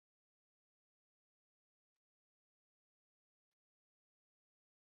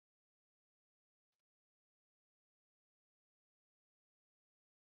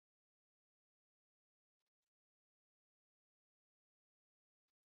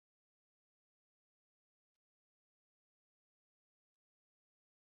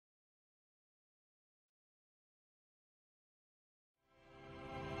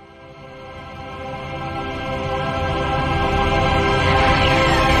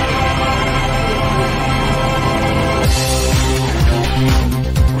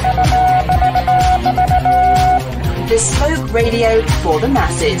radio for the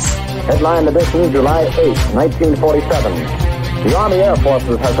masses. Headline edition, July 8, 1947. The Army Air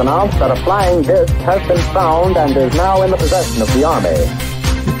Forces has announced that a flying disc has been found and is now in the possession of the Army.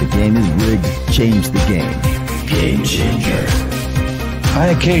 If the game is rigged, change the game. Game changer. I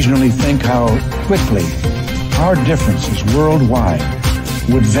occasionally think how quickly our differences worldwide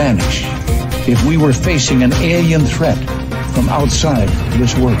would vanish if we were facing an alien threat from outside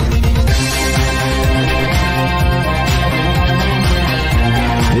this world.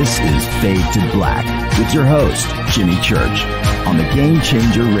 This is Fade to Black with your host, Jimmy Church, on the Game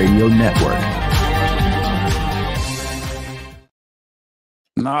Changer Radio Network.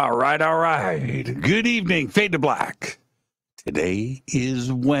 All right. Good evening, Fade to Black. Today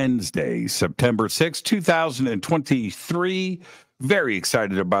is Wednesday, September 6, 2023. Very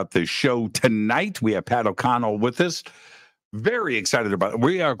excited about the show tonight. We have Pat O'Connell with us. Very excited about it.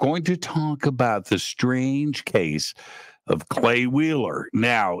 We are going to talk about the strange case of Clay Wheeler.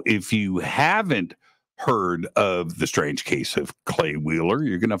 Now, if you haven't heard of the strange case of Clay Wheeler,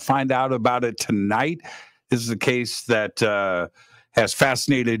 you're going to find out about it tonight. This is a case that has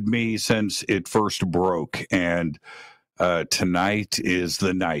fascinated me since it first broke, and tonight is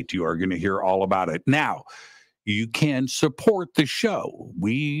the night. You are going to hear all about it. Now, you can support the show.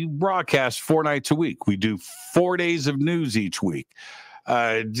 We broadcast 4 nights a week. We do 4 days of news each week.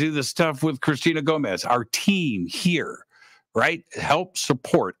 Do the stuff with Christina Gomez, our team here, right? Help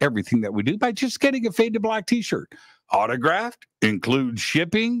support everything that we do by just getting a Fade to Black T-shirt. Autographed, includes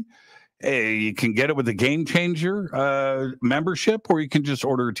shipping. You can get it with a Game Changer membership, or you can just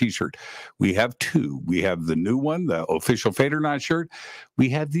order a T-shirt. We have two. We have the new one, the official Fade or Not shirt. We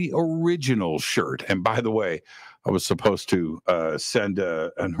have the original shirt. And by the way, I was supposed to send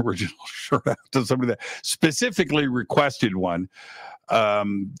an original shirt out to somebody that specifically requested one.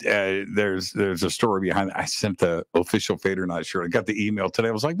 There's a story behind it. I sent the official Fade or Not shirt. I got the email today.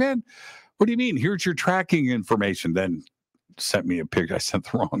 I was like, man, what do you mean? Here's your tracking information. Then sent me a picture. I sent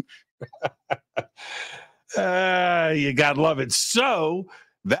the wrong. You gotta love it. So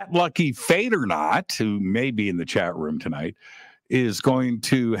that lucky Fade or Not, who may be in the chat room tonight, is going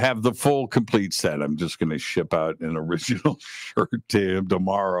to have the full complete set. I'm just going to ship out an original shirt to him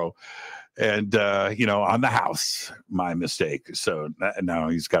tomorrow. And, on the house, my mistake. So now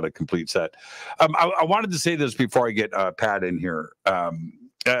he's got a complete set. I wanted to say this before I get Pat in here. I've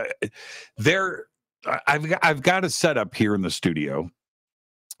got a setup here in the studio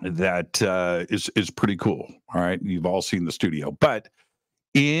that is pretty cool. All right. You've all seen the studio, but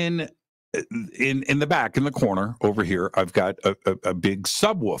in the back, in the corner over here, I've got a big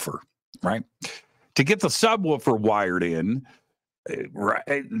subwoofer, right? To get the subwoofer wired in,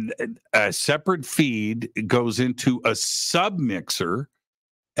 right, a separate feed goes into a submixer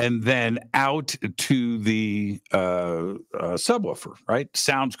and then out to the subwoofer, right?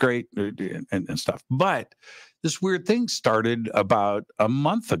 Sounds great and stuff. But this weird thing started about a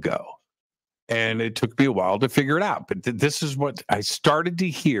month ago, and it took me a while to figure it out. But this is what I started to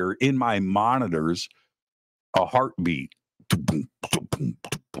hear in my monitors, a heartbeat. And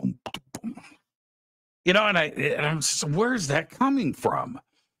I'm just, where's that coming from?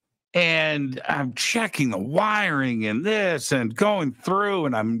 And I'm checking the wiring and this and going through,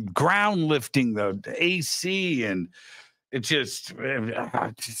 and I'm ground lifting the AC, and it just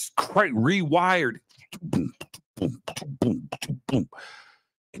quite rewired. Boom, boom, boom, boom, boom.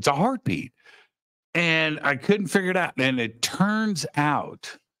 It's a heartbeat. And I couldn't figure it out. And it turns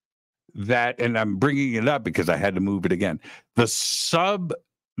out that, and I'm bringing it up because I had to move it again, the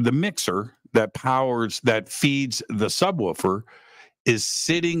mixer that feeds the subwoofer is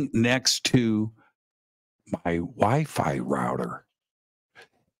sitting next to my Wi-Fi router.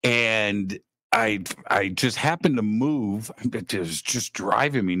 And I just happened to move. It was just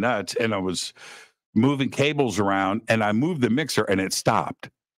driving me nuts. And I was moving cables around, and I moved the mixer, and it stopped.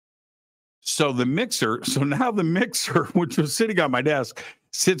 So now the mixer, which was sitting on my desk,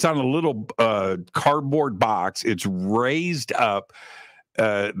 sits on a little cardboard box. It's raised up.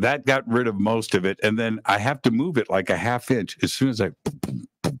 That got rid of most of it. And then I have to move it like a half inch as soon as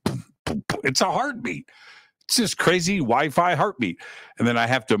it's a heartbeat. It's this crazy Wi-Fi heartbeat. And then I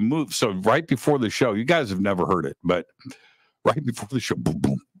have to move. So right before the show, you guys have never heard it, but right before the show, boom,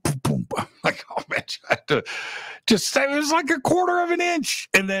 boom, boom, boom. I'm like, oh man, I had to just, it was like a quarter of an inch.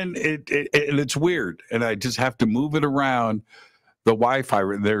 And then it's weird. And I just have to move it around the Wi-Fi.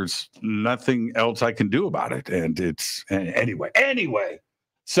 There's nothing else I can do about it. And it's anyway.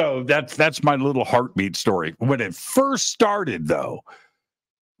 So that's my little heartbeat story. When it first started, though,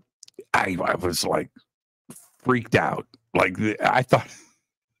 I was like freaked out. Like I thought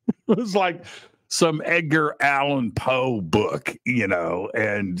it was like some Edgar Allan Poe book,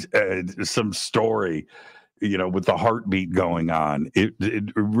 and some story, with the heartbeat going on. It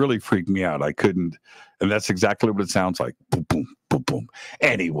really freaked me out. I couldn't, and that's exactly what it sounds like. Boom, boom, boom, boom.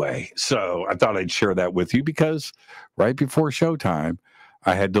 Anyway, so I thought I'd share that with you because right before showtime,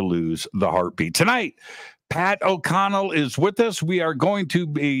 I had to lose the heartbeat. Tonight, Pat O'Connell is with us. We are going to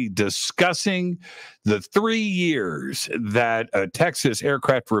be discussing the 3 years that a Texas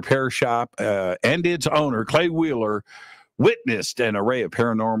aircraft repair shop and its owner, Clay Wheeler, witnessed an array of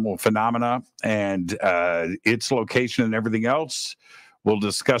paranormal phenomena and its location and everything else. We'll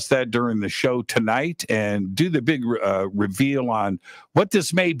discuss that during the show tonight and do the big reveal on what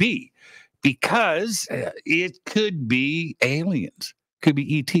this may be, because it could be aliens, could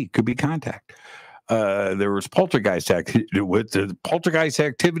be ET, could be contact. There was poltergeist activity. With the poltergeist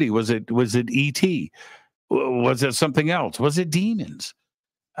activity, was it ET? Was it something else? Was it demons?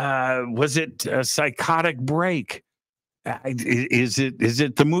 Was it a psychotic break? Is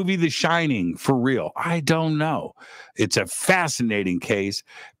it the movie The Shining for real? I don't know. It's a fascinating case.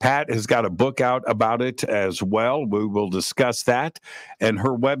 Pat has got a book out about it as well. We will discuss that. And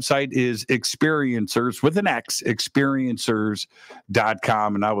her website is Experiencers with an X,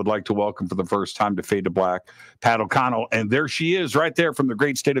 experiencers.com. And I would like to welcome for the first time to Fade to Black, Pat O'Connell. And there she is right there from the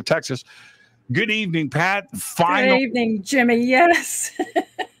great state of Texas. Good evening, Pat. Good evening, Jimmy. Yes.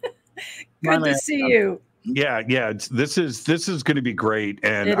 Good to see you. Yeah. This is going to be great,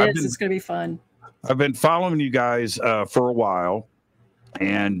 and it's going to be fun. I've been following you guys for a while,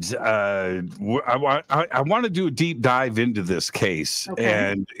 and I want to do a deep dive into this case. Okay.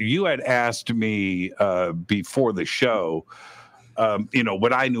 And you had asked me before the show,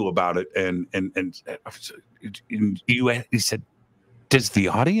 what I knew about it, and you said, "Does the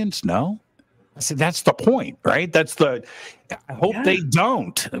audience know?" I said, that's the point, right? I hope they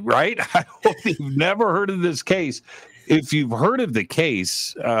don't, right? I hope they've never heard of this case. If you've heard of the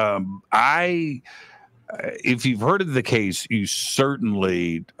case, if you've heard of the case, you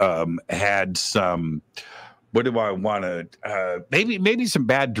certainly had some, what do I want to, maybe some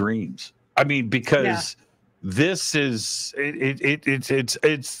bad dreams. I mean, because this is,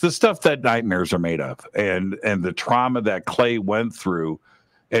 it's the stuff that nightmares are made of, and the trauma that Clay went through.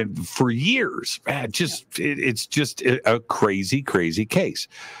 And for years, it's just a crazy, crazy case.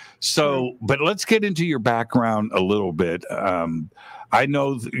 So, but let's get into your background a little bit. I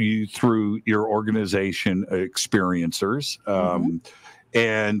know you through your organization, Experiencers.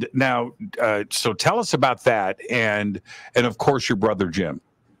 And now, so tell us about that. And of course, your brother, Jim.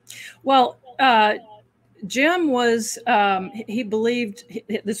 Well, Jim was, he believed,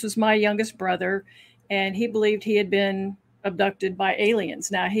 this was my youngest brother, and he believed he had been abducted by aliens.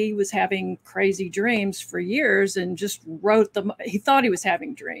 Now, he was having crazy dreams for years and just wrote them. He thought he was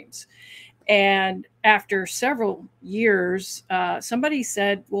having dreams. And after several years, somebody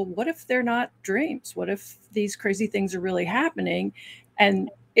said, well, what if they're not dreams? What if these crazy things are really happening?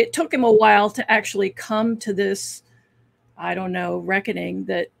 And it took him a while to actually come to this, I don't know, reckoning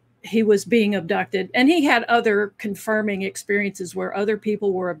that he was being abducted. And he had other confirming experiences where other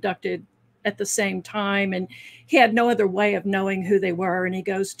people were abducted at the same time, and he had no other way of knowing who they were. And he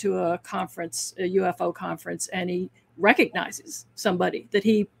goes to a conference, a UFO conference, and he recognizes somebody that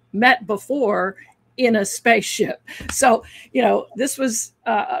he met before in a spaceship. So, this was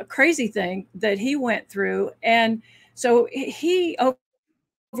a crazy thing that he went through. And so he,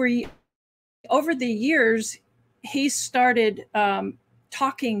 over the years, he started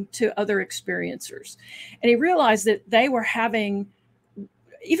talking to other experiencers, and he realized that they were having,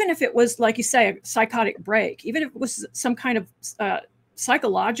 even if it was, like you say, a psychotic break, even if it was some kind of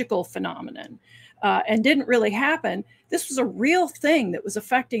psychological phenomenon and didn't really happen, this was a real thing that was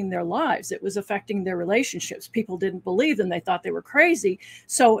affecting their lives. It was affecting their relationships. People didn't believe them. They thought they were crazy.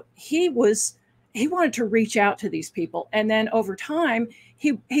 So he wanted to reach out to these people. And then over time,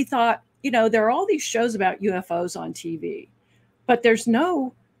 he thought, there are all these shows about UFOs on TV, but there's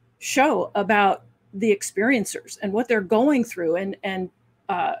no show about the experiencers and what they're going through. And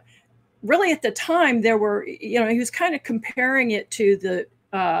really at the time there were, he was kind of comparing it to the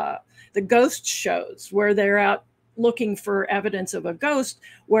ghost shows where they're out looking for evidence of a ghost.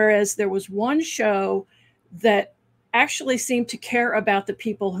 Whereas there was one show that actually seemed to care about the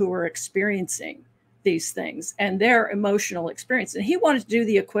people who were experiencing these things and their emotional experience. And he wanted to do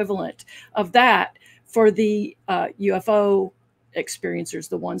the equivalent of that for the UFO experiencers,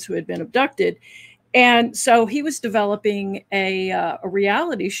 the ones who had been abducted. And so he was developing a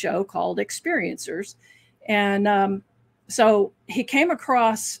reality show called Experiencers. And so he came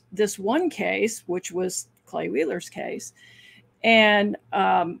across this one case, which was Clay Wheeler's case. And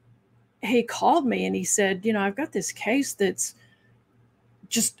he called me and he said, you know, I've got this case that's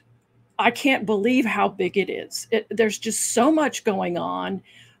just, I can't believe how big it is. There's just so much going on.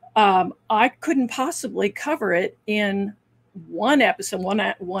 I couldn't possibly cover it in one episode,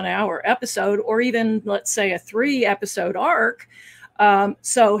 1 hour episode, or even, let's say, a 3-episode arc.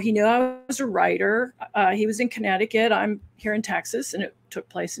 So he knew I was a writer. He was in Connecticut. I'm here in Texas, and it took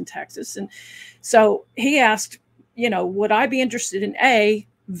place in Texas. And so he asked, you know, would I be interested in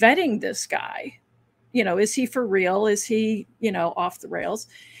vetting this guy? You know, is he for real? Is he, you know, off the rails?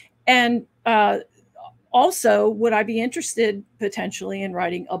 And also, would I be interested potentially in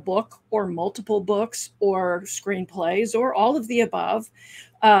writing a book or multiple books or screenplays or all of the above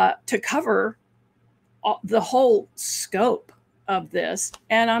to cover the whole scope of this?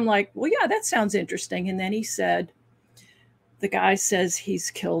 And I'm like, well, yeah, that sounds interesting. And then he said, the guy says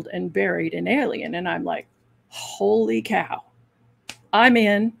he's killed and buried an alien. And I'm like, holy cow, I'm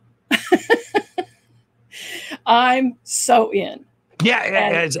in. I'm so in.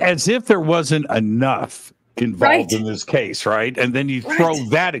 Yeah, as if there wasn't enough involved in this case, right? And then you throw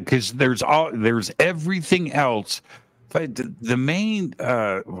that in, because there's everything else. But the main,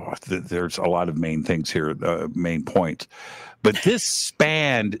 there's a lot of main things here, main points. But this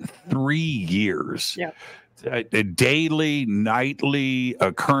spanned 3 years. Yeah. Daily, nightly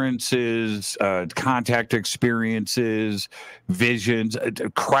occurrences, contact experiences, visions,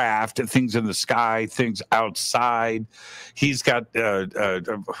 craft, things in the sky, things outside. He's got,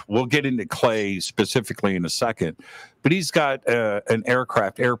 we'll get into Clay specifically in a second, but he's got an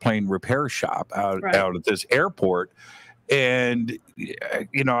airplane repair shop out at this airport. And,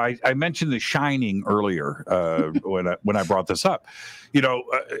 you know, I mentioned The Shining earlier when I brought this up. You know,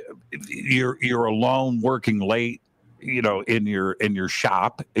 you're alone working late, you know, in your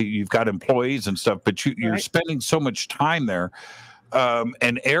shop. You've got employees and stuff, but you're spending so much time there.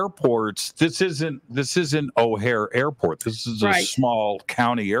 And airports, this isn't O'Hare Airport. This is a small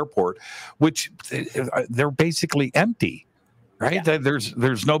county airport, which they're basically empty, right? Yeah.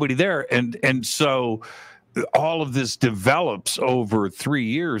 There's nobody there, and so all of this develops over 3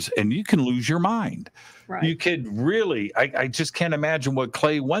 years, and you can lose your mind. Right. You could really, I just can't imagine what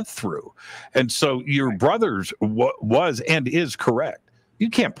Clay went through. And so your brother's was and is correct. You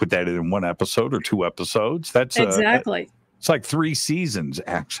can't put that in 1 episode or 2 episodes. That's exactly. It's like 3 seasons,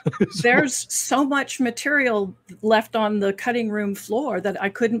 actually. There's so much material left on the cutting room floor that I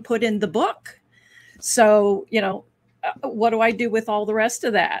couldn't put in the book. So, you know, what do I do with all the rest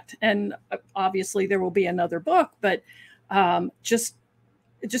of that? And obviously there will be another book, but just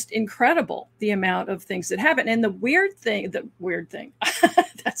incredible, the amount of things that happen. And the weird thing,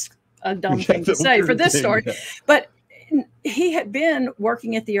 that's a dumb thing to say for this story, but he had been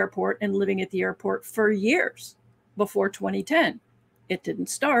working at the airport and living at the airport for years before 2010. It didn't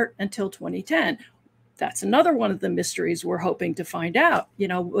start until 2010. That's another one of the mysteries we're hoping to find out. You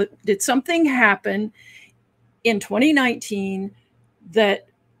know, did something happen in 2019 that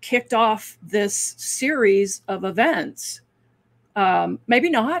kicked off this series of events? Maybe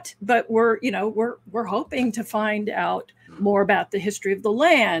not, but we're hoping to find out more about the history of the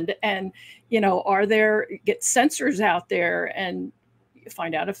land, and, you know, get sensors out there and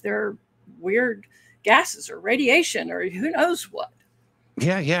find out if there are weird gases or radiation or who knows what.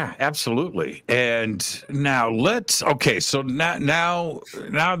 Yeah, absolutely. And now so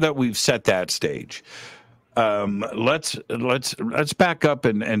now that we've set that stage, let's back up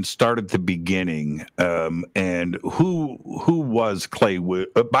and start at the beginning. And who was Clay?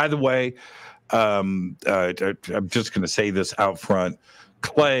 By the way, I'm just going to say this out front.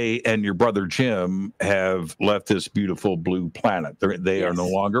 Clay and your brother Jim have left this beautiful blue planet. They are no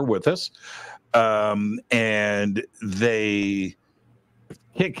longer with us. And they.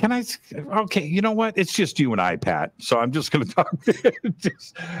 Can I? Okay, you know what? It's just you and I, Pat. So I'm just going to talk.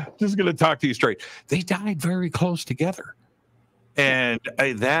 just going to talk to you straight. They died very close together, and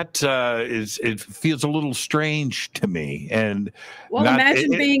it feels a little strange to me. And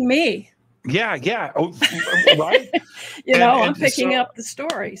imagine being me. Yeah. Oh, right. I'm picking up the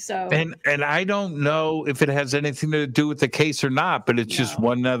story. So and I don't know if it has anything to do with the case or not, but it's just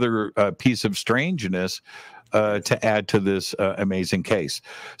one other piece of strangeness to add to this amazing case.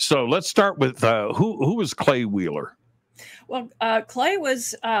 So let's start with who was Clay Wheeler? Well, Clay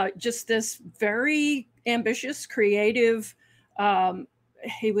was just this very ambitious, creative.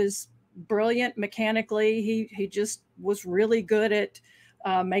 He was brilliant mechanically. He just was really good at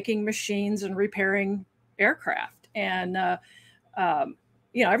making machines and repairing aircraft. And,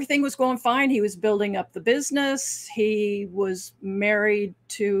 everything was going fine. He was building up the business. He was married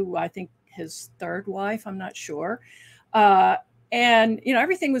to, I think, his 3rd wife. I'm not sure. And, you know,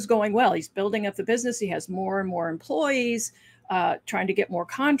 everything was going well. He's building up the business. He has more and more employees, trying to get more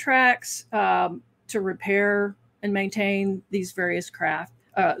contracts to repair and maintain these various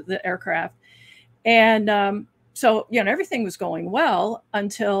the aircraft. And so, you know, everything was going well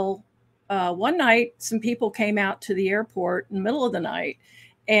until one night, some people came out to the airport in the middle of the night,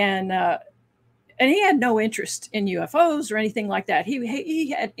 and he had no interest in UFOs or anything like that.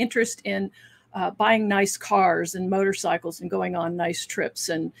 He had interest in buying nice cars and motorcycles and going on nice trips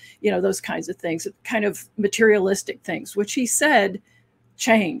and, you know, those kinds of things, kind of materialistic things, which he said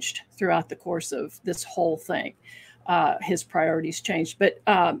changed throughout the course of this whole thing. His priorities changed. But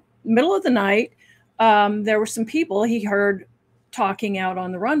middle of the night, there were some people he heard talking out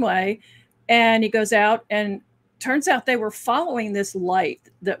on the runway, and he goes out, and turns out they were following this light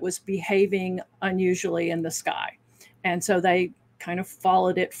that was behaving unusually in the sky. And so they kind of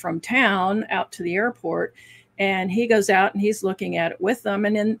followed it from town out to the airport, and he goes out and he's looking at it with them.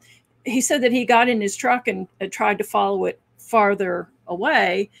 And then he said that he got in his truck and tried to follow it farther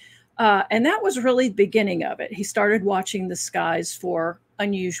away. And that was really the beginning of it. He started watching the skies for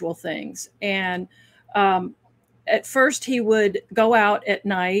unusual things. And at first he would go out at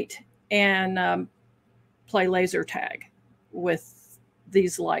night and play laser tag with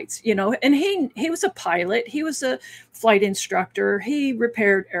these lights, you know, and he was a pilot. He was a flight instructor. He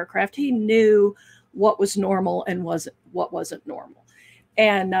repaired aircraft. He knew what was normal and what wasn't normal.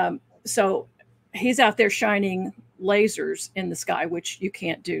 And so he's out there shining lasers in the sky, which you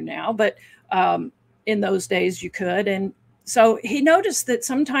can't do now, but in those days you could. And so he noticed that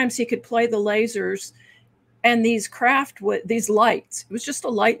sometimes he could play the lasers, and these these lights, it was just a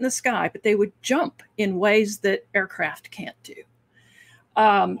light in the sky, but they would jump in ways that aircraft can't do.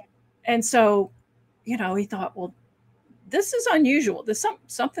 And so, you know, he thought, well, this is unusual. There's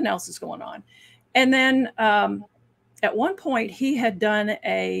something else is going on. And then at one point he had done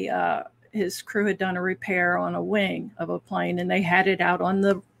his crew had done a repair on a wing of a plane, and they had it out on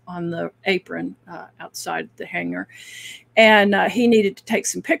the apron outside the hangar. And he needed to take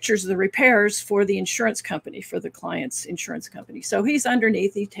some pictures of the repairs for the insurance company, for the client's insurance company. So he's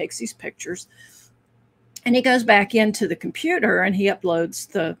underneath, he takes these pictures, and he goes back into the computer and he uploads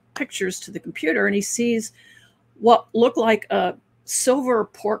the pictures to the computer, and he sees what looked like a silver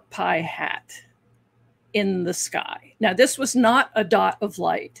pork pie hat in the sky. Now, this was not a dot of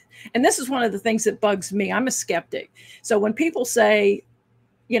light. And this is one of the things that bugs me. I'm a skeptic. So when people say,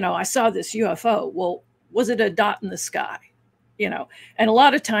 you know, I saw this UFO, well, was it a dot in the sky? You know, and a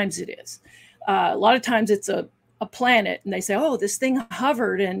lot of times it is. A lot of times it's a planet, and they say, oh, this thing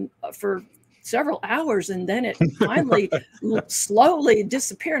hovered and for several hours, and then it finally slowly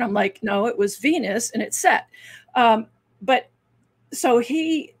disappeared. I'm like, no, it was Venus, and it set. But so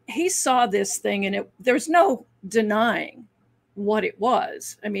he saw this thing, and there's no denying what it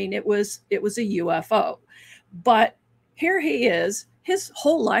was. I mean, it was a UFO. But here he is. His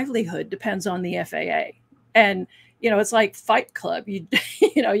whole livelihood depends on the FAA. And, you know, it's like Fight Club. You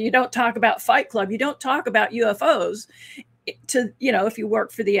know, you don't talk about Fight Club. You don't talk about UFOs you know, if you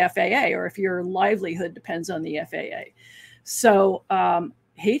work for the FAA, or if your livelihood depends on the FAA. So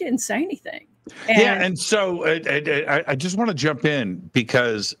he didn't say anything. And so I just want to jump in,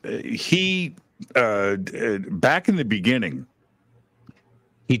 because he, back in the beginning,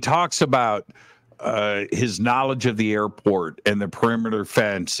 he talks about his knowledge of the airport and the perimeter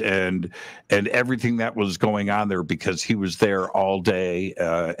fence and everything that was going on there, because he was there all day,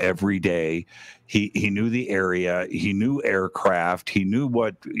 every day. He knew the area, he knew aircraft, he knew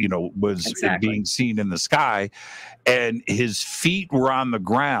what, you know, was being seen in the sky, and his feet were on the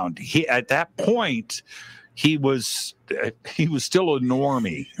ground. At that point, he was still a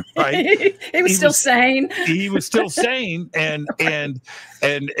normie, right? He was still sane. He was still sane, and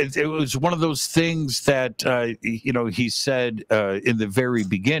it was one of those things that you know, he said in the very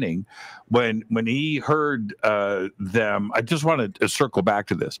beginning when he heard them. I just wanted to circle back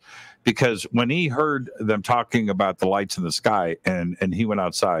to this, because when he heard them talking about the lights in the sky, and he went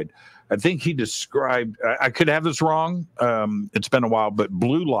outside, I think he described, I could have this wrong, it's been a while, but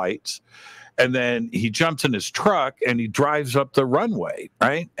blue lights. And then he jumps in his truck and he drives up the runway,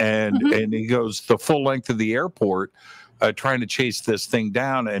 right? And he goes the full length of the airport, trying to chase this thing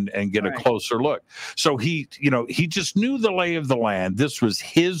down and get a closer look. So he, you know, he just knew the lay of the land. This was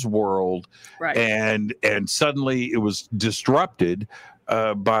his world, and suddenly it was disrupted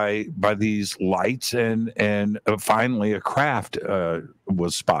by these lights, and finally a craft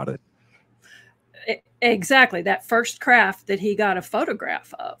was spotted. Exactly, that first craft that he got a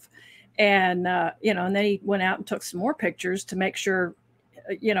photograph of. And, you know, and then he went out and took some more pictures to make sure,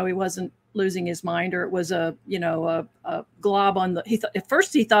 you know, he wasn't losing his mind, or it was a glob on the. At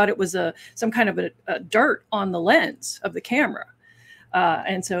first he thought it was some kind of a dirt on the lens of the camera,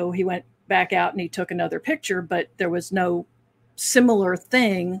 and so he went back out and he took another picture, but there was no similar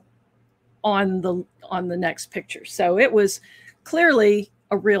thing on the next picture. So it was clearly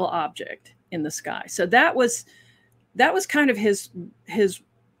a real object in the sky. So that was kind of his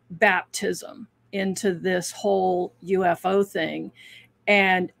baptism into this whole UFO thing.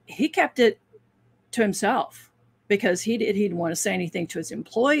 And he kept it to himself because he didn't want to say anything to his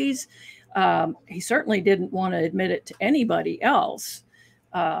employees. He certainly didn't want to admit it to anybody else.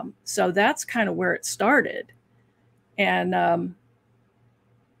 So that's kind of where it started. And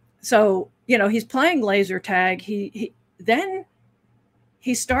so, he's playing laser tag. Then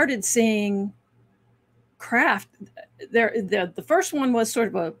he started seeing craft. The first one was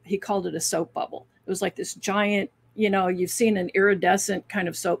sort of he called it a soap bubble. It was like this giant, you've seen an iridescent kind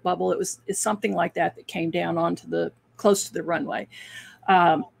of soap bubble. It's something like that came down close to the runway.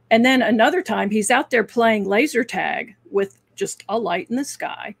 And then another time he's out there playing laser tag with just a light in the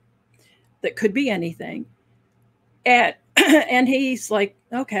sky that could be anything. And he's like,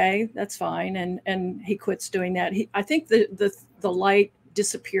 okay, that's fine. And he quits doing that. I think the light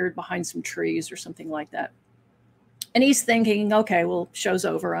disappeared behind some trees or something like that. And he's thinking, okay, well, show's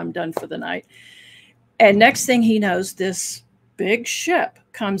over. I'm done for the night. And next thing he knows, this big ship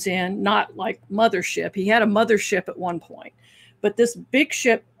comes in, not like mothership. He had a mothership at one point, but this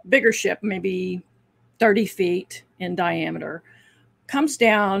bigger ship, maybe 30 feet in diameter, comes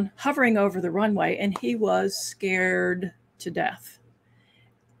down, hovering over the runway, and he was scared to death.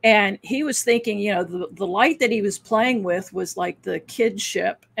 And he was thinking, the light that he was playing with was like the kid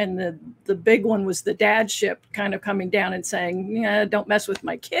ship, and the big one was the dad ship kind of coming down and saying, don't mess with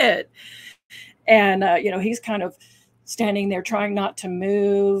my kid. And, he's kind of standing there trying not to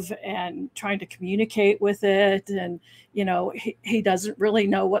move and trying to communicate with it. And, he doesn't really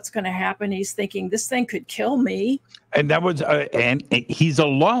know what's going to happen. He's thinking this thing could kill me. And that was, and he's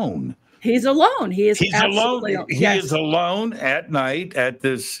alone. He's alone. He's alone. He is alone at night at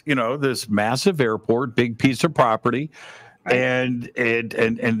this, this massive airport, big piece of property. Right. And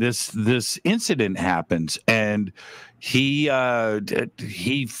this incident happens, and he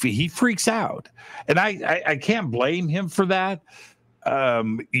freaks out. And I can't blame him for that.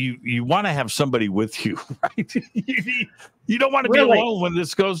 You want to have somebody with you, right? you don't want to be alone when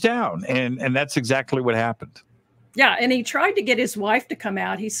this goes down. And that's exactly what happened. Yeah. And he tried to get his wife to come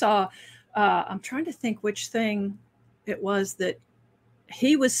out. He saw, I'm trying to think which thing it was that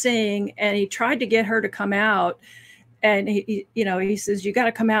he was seeing, and he tried to get her to come out. And he says, you got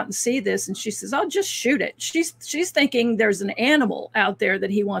to come out and see this. And she says, I'll just shoot it. She's thinking there's an animal out there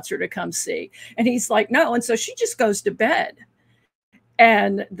that he wants her to come see. And he's like, no. And so she just goes to bed.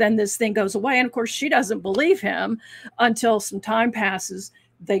 And then this thing goes away. And of course, she doesn't believe him until some time passes.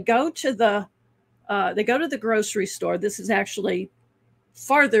 They go to the grocery store. This is actually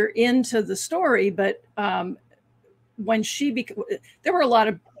farther into the story, but when there were a lot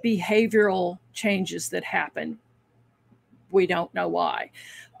of behavioral changes that happened. We don't know why,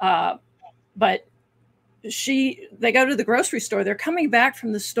 but they go to the grocery store. They're coming back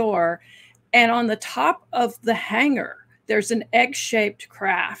from the store, and on the top of the hanger, there's an egg-shaped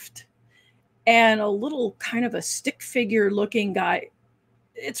craft and a little kind of a stick figure looking guy.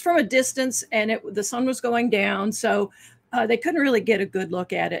 It's from a distance, and the sun was going down, so they couldn't really get a good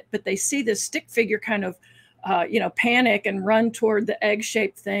look at it, but they see this stick figure kind of, panic and run toward the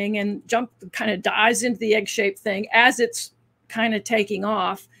egg-shaped thing and kind of dives into the egg-shaped thing as it's kind of taking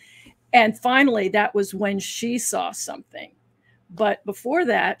off. And finally, that was when she saw something. But before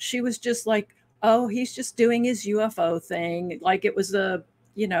that, she was just like, oh, he's just doing his UFO thing. Like it was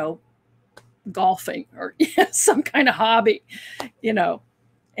golfing or some kind of hobby,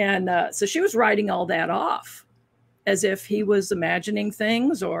 And so she was writing all that off as if he was imagining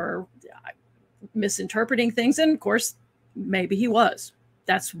things or misinterpreting things. And of course, maybe he was.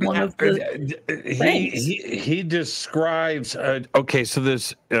 That's one of the things. He describes, okay, so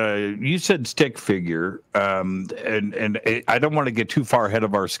this, you said stick figure, and I don't want to get too far ahead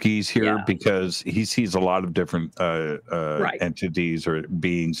of our skis here because he sees a lot of different entities or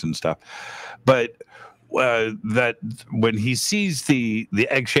beings and stuff. But that when he sees the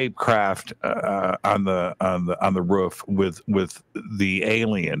egg-shaped craft on the roof with the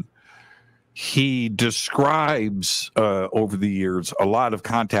alien, he describes over the years a lot of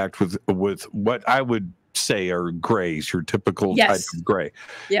contact with what I would say are grays, your typical type of gray.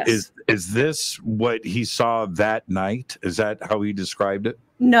 Yes. Is this what he saw that night? Is that how he described it?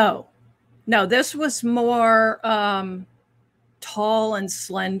 No, this was more tall and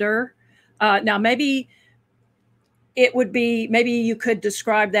slender. Now, maybe it would be, maybe you could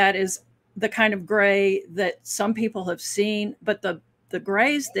describe that as the kind of gray that some people have seen, but the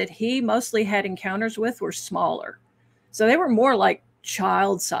grays that he mostly had encounters with were smaller. So they were more like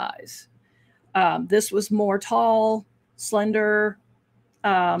child size. This was more tall, slender,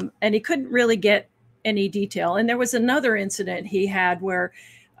 and he couldn't really get any detail. And there was another incident he had where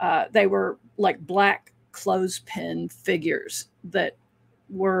they were like black clothespin figures that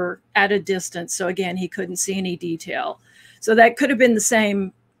were at a distance. So again, he couldn't see any detail. So that could have been the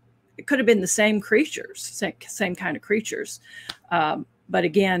same. It could have been the same creatures, same kind of creatures. But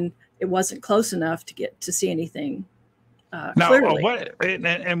again, it wasn't close enough to get to see anything clearly.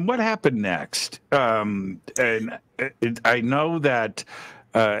 What happened next? And I know that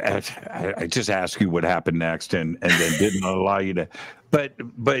I just asked you what happened next, and then didn't allow you to. But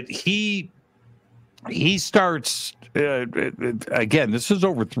he starts again. This is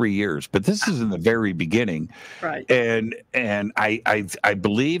over 3 years, but this is in the very beginning, right? And I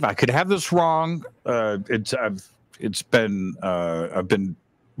believe, I could have this wrong. I've been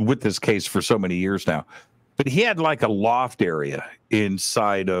with this case for so many years now, but he had like a loft area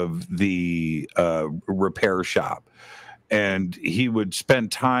inside of the repair shop, and he would spend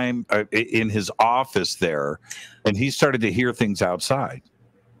time in his office there, and he started to hear things outside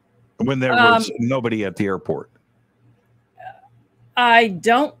when there was nobody at the airport. I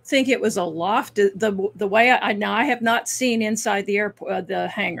don't think it was a loft. The way I have not seen inside the airport, the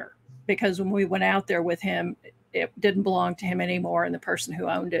hangar, because when we went out there with him, it didn't belong to him anymore, and the person who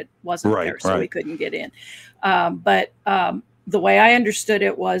owned it wasn't there, so we couldn't get in. But the way I understood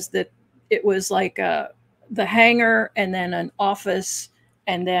it was that it was like the hangar and then an office,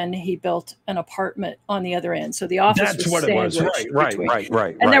 and then he built an apartment on the other end. So the office That's was what it was.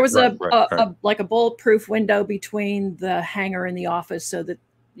 Right. And there was like a bulletproof window between the hangar and the office, so that,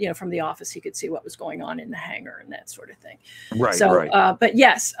 you know, from the office he could see what was going on in the hangar and that sort of thing. But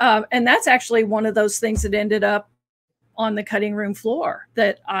yes, and that's actually one of those things that ended up on the cutting room floor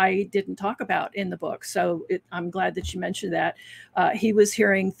that I didn't talk about in the book. So I'm glad that you mentioned that. He was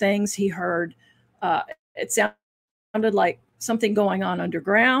hearing things. He heard, it sounded like something going on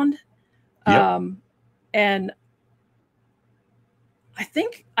underground. Yep. And I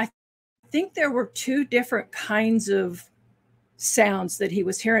think there were two different kinds of sounds that he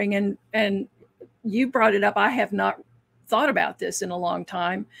was hearing. And you brought it up. I have not thought about this in a long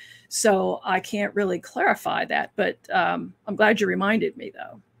time, so I can't really clarify that, but I'm glad you reminded me,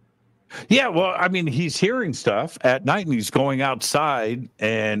 though. Yeah, well, I mean, he's hearing stuff at night, and he's going outside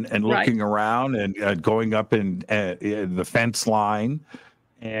and looking around and going up in the fence line,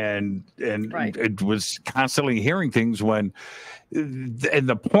 and it was constantly hearing things. And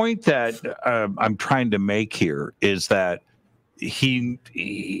the point that I'm trying to make here is that he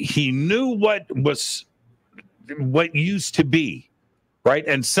knew what used to be. Right.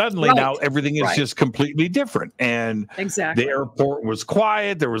 And suddenly now everything is just completely different. And the airport was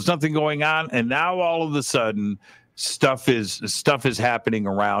quiet. There was nothing going on. And now all of a sudden stuff is happening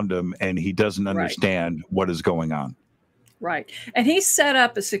around him, and he doesn't understand what is going on. Right. And he set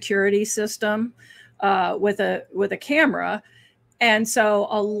up a security system with a camera. And so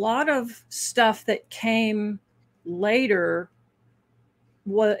a lot of stuff that came later,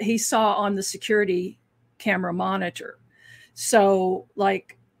 what he saw on the security camera monitor. So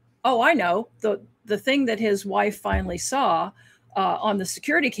like, oh, I know the thing that his wife finally saw on the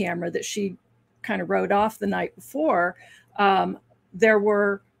security camera that she kind of wrote off the night before. There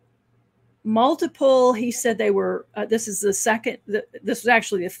were multiple, he said they were, this is the second, this was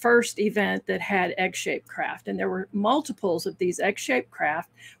actually the first event that had egg-shaped craft. And there were multiples of these egg-shaped craft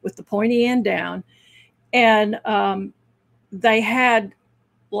with the pointy end down. And they had,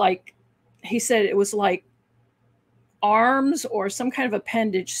 like, he said it was like arms or some kind of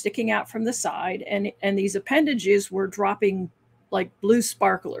appendage sticking out from the side, and these appendages were dropping like blue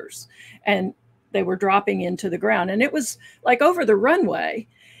sparklers, and they were dropping into the ground, and it was like over the runway.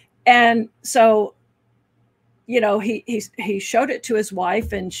 And so, you know, he showed it to his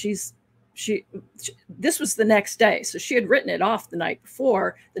wife, and this was the next day, so she had written it off the night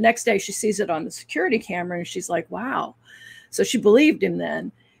before. The next day she sees it on the security camera, and she's like, wow. So she believed him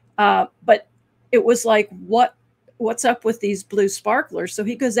then, but it was like, what's up with these blue sparklers? So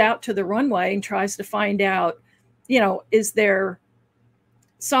he goes out to the runway and tries to find out, you know,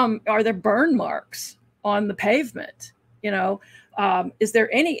 are there burn marks on the pavement? You know, is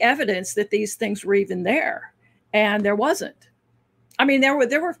there any evidence that these things were even there? And there wasn't. I mean, there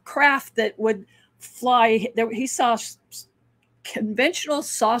were craft that would fly. He saw conventional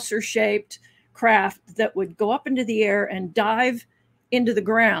saucer-shaped craft that would go up into the air and dive into the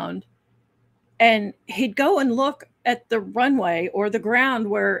ground And he'd go and look at the runway or the ground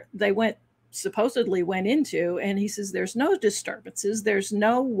where they supposedly went into. And he says, there's no disturbances. There's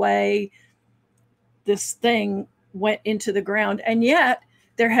no way this thing went into the ground. And yet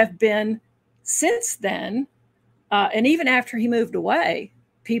there have been since then, and even after he moved away,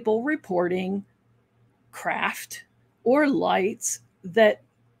 people reporting craft or lights that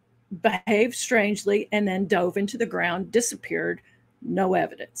behaved strangely and then dove into the ground, disappeared, no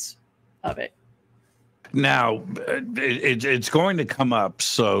evidence of it. Now, it's going to come up,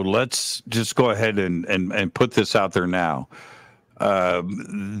 so let's just go ahead and put this out there now.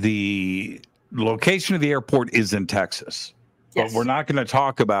 The location of the airport is in Texas, yes. But we're not going to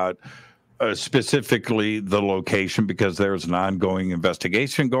talk about specifically the location because there's an ongoing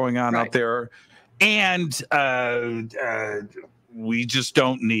investigation going on out there. And we just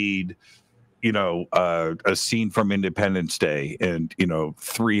don't need, a scene from Independence Day and,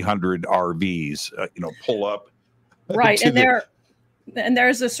 300 RVs, pull up. Right. And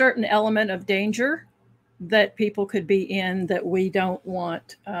there's a certain element of danger that people could be in that we don't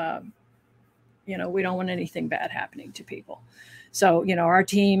want, we don't want anything bad happening to people. So, our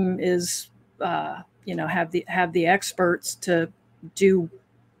team is, have the experts to do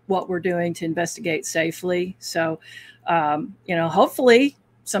what we're doing to investigate safely. So, hopefully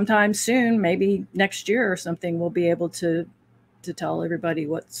sometime soon, maybe next year or something, we'll be able to tell everybody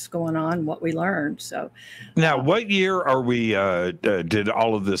what's going on, what we learned. So now, what year are we, did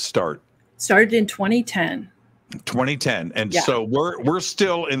all of this start? Started in 2010. 2010. And so we're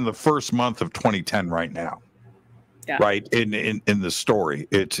still in the first month of 2010 right now. Yeah. Right. In the story,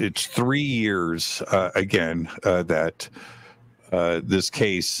 it's 3 years again that this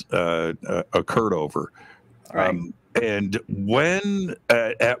case occurred over. Right. And when,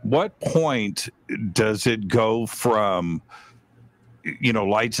 at what point does it go from,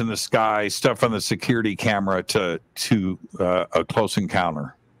 lights in the sky, stuff on the security camera to a close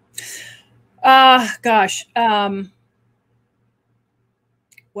encounter? Gosh.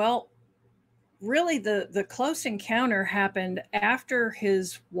 Well, really the close encounter happened after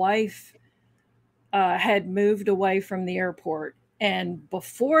his wife had moved away from the airport. And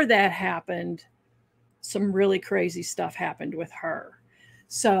before that happened, some really crazy stuff happened with her.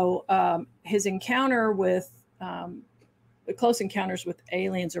 So his encounter with the close encounters with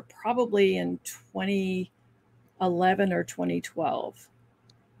aliens are probably in 2011 or 2012,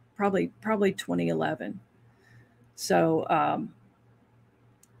 probably 2011. So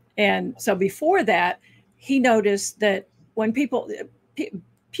and so before that, he noticed that when people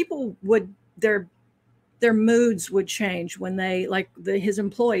would their moods would change when they, like his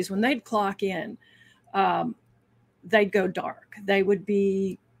employees, when they'd clock in, they'd go dark. They would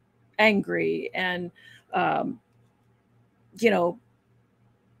be angry and,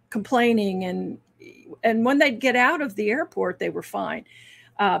 complaining. And when they'd get out of the airport, they were fine.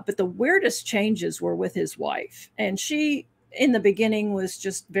 But the weirdest changes were with his wife. And she, in the beginning, was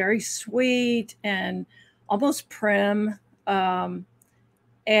just very sweet and almost prim. And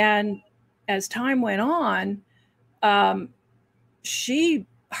as time went on, her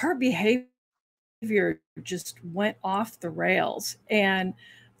behavior just went off the rails. And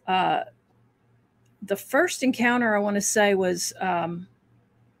the first encounter, I want to say, was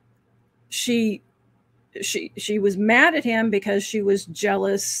she was mad at him because she was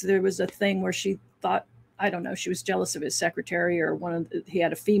jealous. There was a thing where she thought, I don't know, she was jealous of his secretary or he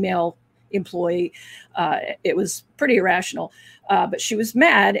had a female employee. It was pretty irrational, but she was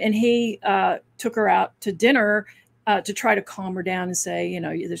mad, and he took her out to dinner to try to calm her down and say,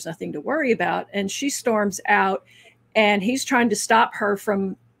 there's nothing to worry about. And she storms out, and he's trying to stop her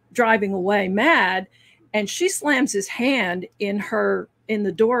from driving away mad. And she slams his hand in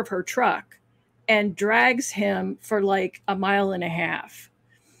the door of her truck and drags him for like a mile and a half.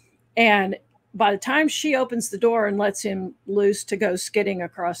 And by the time she opens the door and lets him loose to go skidding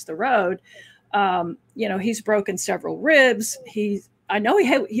across the road, he's broken several ribs. I know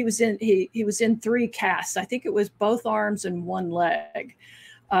he was in 3 casts. I think it was both arms and one leg.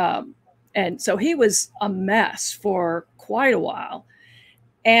 And so he was a mess for quite a while.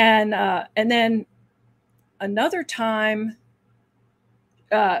 And then another time,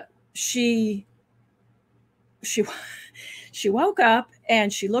 she woke up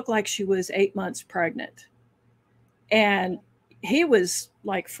and she looked like she was 8 months pregnant. And he was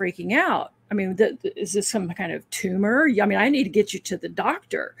like freaking out. I mean, is this some kind of tumor? I mean, I need to get you to the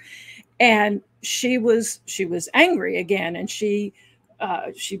doctor. And she was angry again. And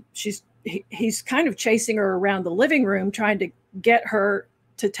he's kind of chasing her around the living room, trying to get her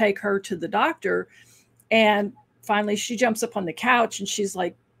to take her to the doctor. And finally she jumps up on the couch and she's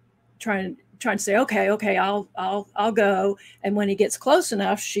like trying to say, okay, I'll go. And when he gets close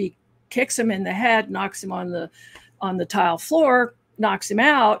enough, she kicks him in the head, knocks him on the tile floor, knocks him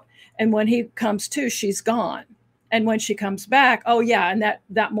out. And when he comes to, she's gone. And when she comes back, oh yeah, and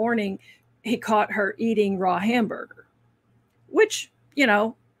that morning he caught her eating raw hamburger, which,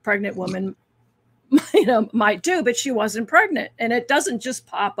 pregnant woman, might do, but she wasn't pregnant. And it doesn't just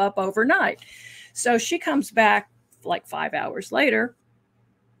pop up overnight. So she comes back like 5 hours later,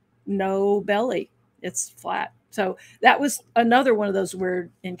 no belly, it's flat. So that was another one of those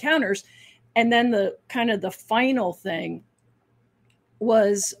weird encounters. And then the final thing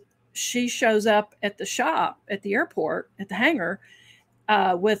was she shows up at the shop, at the airport, at the hangar,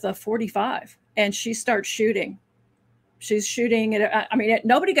 with a 45, and she starts shooting. She's shooting at,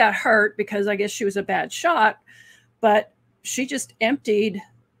 nobody got hurt because I guess she was a bad shot, but she just emptied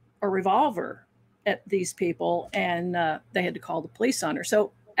a revolver at these people, and they had to call the police on her.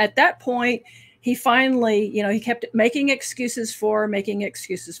 So at that point, he finally, he kept making excuses for,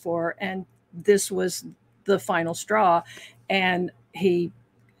 and this was the final straw, and he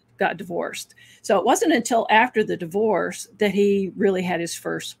got divorced. So it wasn't until after the divorce that he really had his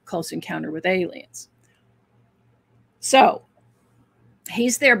first close encounter with aliens. So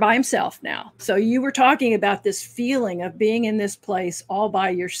he's there by himself now. So you were talking about this feeling of being in this place all by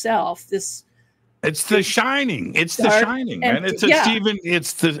yourself. It's The Shining. It's The Shining, man. It's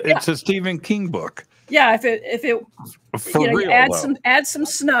a Stephen King book. Yeah, if it For real, you add some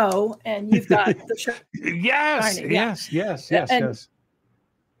snow, and you've got the Shining. Yes.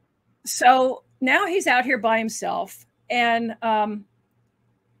 So now he's out here by himself, and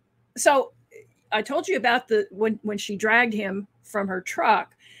so I told you about when she dragged him from her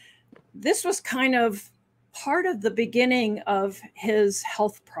truck. This was kind of part of the beginning of his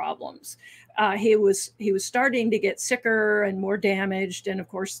health problems. He was starting to get sicker and more damaged, and of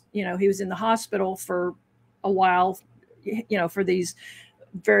course, he was in the hospital for a while, for these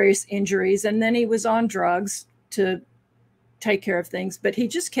various injuries, and then he was on drugs to take care of things, but he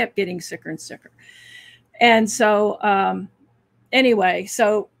just kept getting sicker and sicker. And so anyway,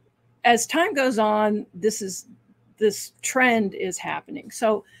 so as time goes on, this trend is happening.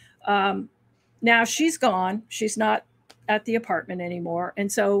 So now she's gone. She's not at the apartment anymore.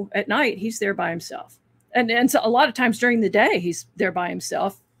 And so at night, he's there by himself. And so a lot of times during the day, he's there by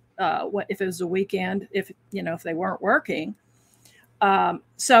himself. If it was a weekend, if they weren't working.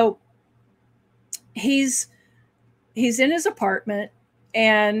 So he's in his apartment,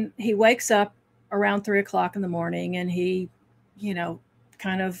 and he wakes up around 3 o'clock in the morning, and he,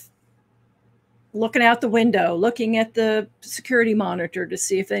 kind of looking out the window, looking at the security monitor to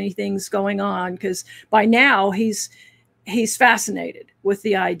see if anything's going on. Because by now he's fascinated with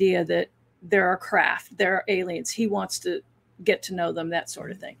the idea that there are craft, there are aliens. He wants to get to know them, that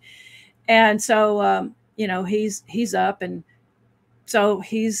sort of thing. And so, he's up, and so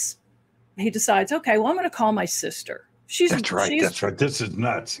he decides, okay, well, I'm going to call my sister. That's right. This is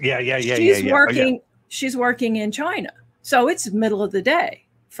nuts. Yeah. She's working in China. So it's middle of the day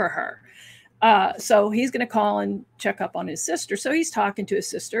for her. So he's going to call and check up on his sister. So he's talking to his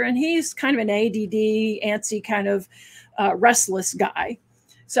sister, and he's kind of an ADD, antsy, kind of restless guy.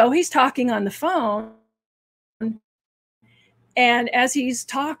 So he's talking on the phone. And as he's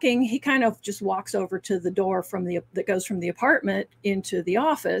talking, he kind of just walks over to the door that goes from the apartment into the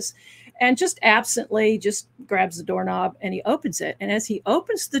office, and just absently just grabs the doorknob, and he opens it. And as he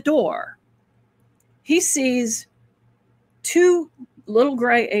opens the door, he sees two little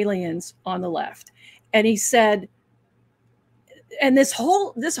gray aliens on the left. And he said, and this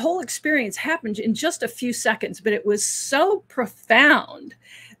whole experience happened in just a few seconds, but it was so profound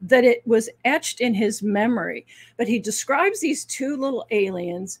that it was etched in his memory. But he describes these two little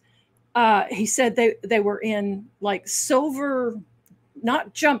aliens. He said they were in like silver,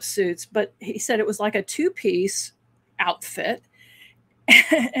 not jumpsuits, but he said it was like a two-piece outfit.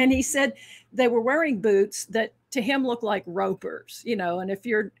 And he said they were wearing boots that to him looked like ropers, and if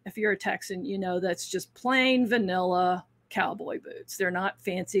you're a Texan, that's just plain vanilla cowboy boots. They're not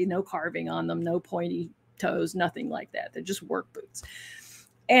fancy, no carving on them, no pointy toes, nothing like that. They're just work boots.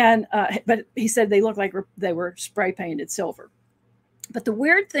 And but he said they looked like they were spray painted silver. But the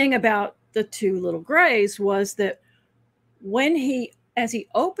weird thing about the two little grays was that as he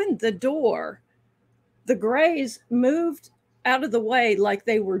opened the door, the grays moved out of the way like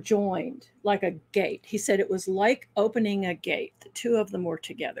they were joined, like a gate. He said it was like opening a gate. The two of them were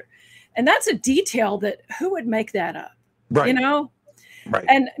together. And that's a detail that who would make that up? Right. Right.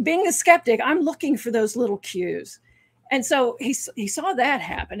 And being a skeptic, I'm looking for those little cues. And so he saw that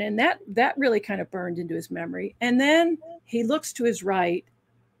happen, and that really kind of burned into his memory. And then he looks to his right,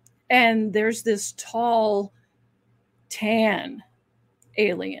 and there's this tall, tan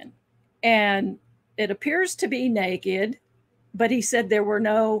alien, and it appears to be naked, but he said there were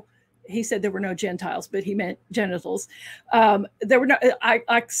no Gentiles, but he meant genitals. There were no,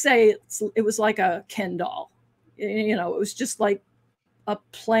 I say it was like a Ken doll. You know, it was just like a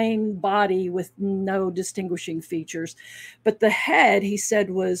plain body with no distinguishing features. But the head, he said,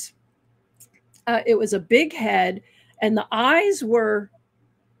 was, it was a big head, and the eyes were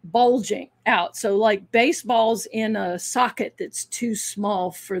bulging out. So like baseballs in a socket that's too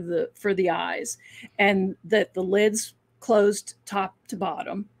small for the eyes, and that the lids closed top to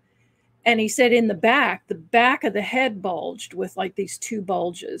bottom. And he said in the back of the head bulged with like these two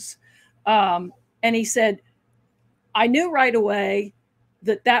bulges. And he said, I knew right away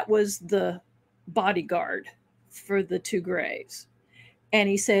that was the bodyguard for the two graves. And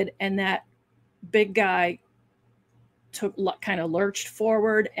he said, and that big guy kind of lurched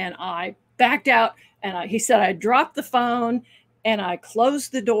forward, and I backed out, and he said, I dropped the phone and I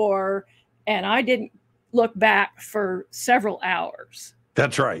closed the door, and I didn't look back for several hours.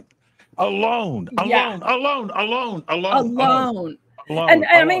 That's right. Alone. And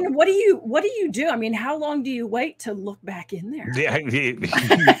I mean, what do you do? I mean, how long do you wait to look back in there? Yeah, you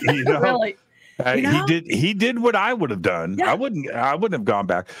know, really. He did what I would have done. Yeah. I wouldn't have gone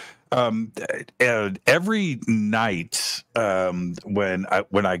back. Every night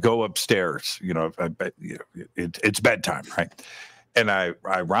when I go upstairs, you know, it's bedtime, right? And I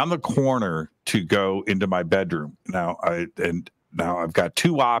round the corner to go into my bedroom. Now I've got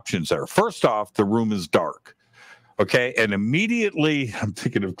two options there. First off, the room is dark. Okay. And immediately I'm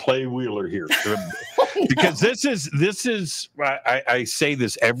thinking of Clay Wheeler here. Because this is I say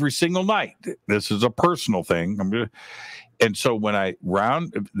this every single night. This is a personal thing. And so when I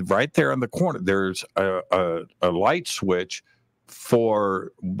round right there in the corner, there's a light switch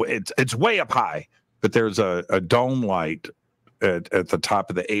for it's way up high, but there's a dome light at the top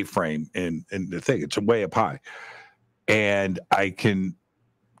of the A-frame in the thing. It's way up high. And I can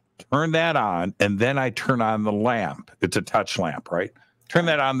turn that on, and then I turn on the lamp. It's a touch lamp, right? Turn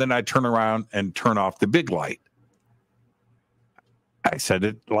that on, then I turn around and turn off the big light. I said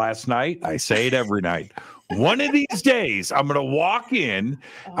it last night. I say it every night. One of these days, I'm going to walk in,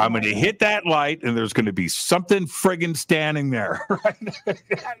 I'm going to hit that light, and there's going to be something friggin' standing there. Right?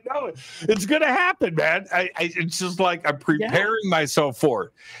 I know it. It's going to happen, man. It's just like I'm preparing myself for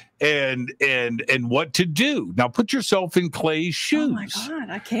it. And what to do. Now put yourself in Clay's shoes. Oh my God,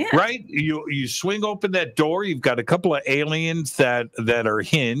 I can't. Right? You swing open that door, you've got a couple of aliens that are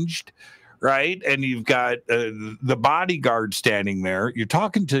hinged, right? And you've got the bodyguard standing there. You're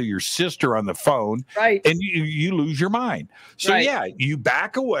talking to your sister on the phone, right? And you lose your mind. So yeah, you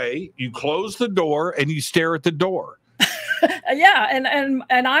back away, you close the door, and you stare at the door. Yeah,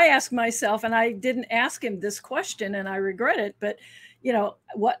 and I ask myself, and I didn't ask him this question, and I regret it, but you know,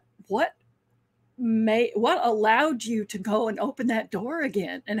 what allowed you to go and open that door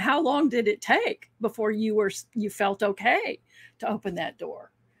again? And how long did it take before you felt okay to open that door?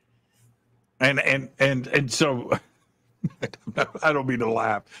 And so I don't mean to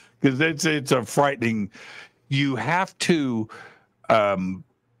laugh, because it's a frightening. You have to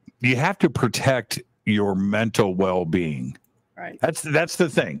protect your mental well-being. Right. That's the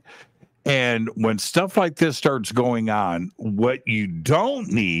thing. And when stuff like this starts going on, what you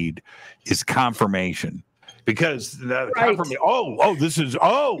don't need is confirmation, because confirmation. This is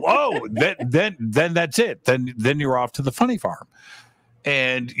then that's it. Then you're off to the funny farm.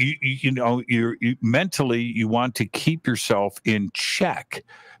 And you mentally you want to keep yourself in check.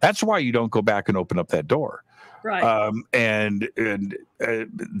 That's why you don't go back and open up that door. Right. And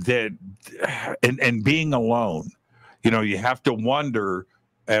being alone, you have to wonder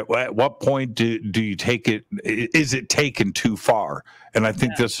at what point do you take it? Is it taken too far? And I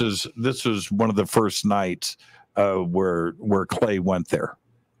think this is one of the first nights where Clay went there.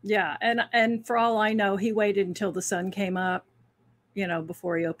 Yeah, and for all I know, he waited until the sun came up,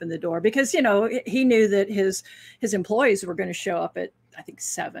 before he opened the door, because he knew that his employees were going to show up at, I think,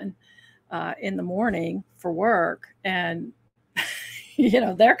 7 in the morning for work, and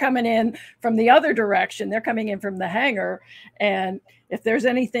they're coming in from the other direction. They're coming in from the hangar, and if there's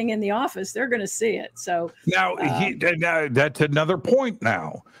anything in the office, they're going to see it. So now that's another point.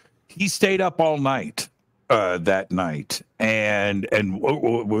 Now he stayed up all night that night and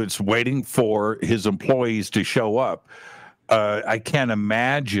was waiting for his employees to show up. I can't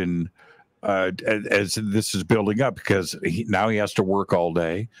imagine as this is building up, because now he has to work all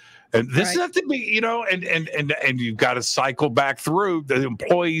day. And this has to be, and you've got to cycle back through. The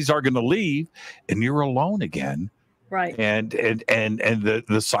employees are going to leave, and you're alone again. Right. And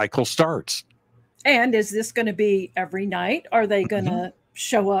the cycle starts. And is this going to be every night? Are they going to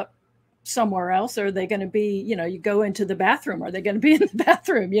show up somewhere else? Or are they going to be, you go into the bathroom? Are they going to be in the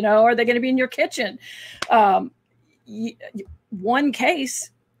bathroom? Are they going to be in your kitchen? One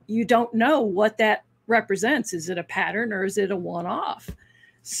case, you don't know what that represents. Is it a pattern or is it a one-off?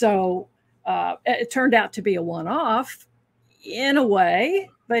 So it turned out to be a one-off in a way,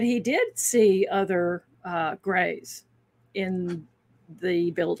 but he did see other grays in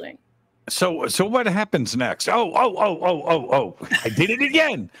the building. So what happens next? Oh! I did it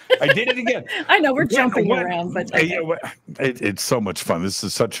again. I know we're jumping around, but it's so much fun. This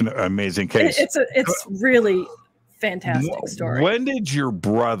is such an amazing case. It's really fantastic story. When did your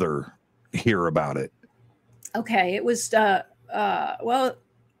brother hear about it? Okay, it was well,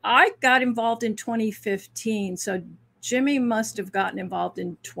 I got involved in 2015, so Jimmy must have gotten involved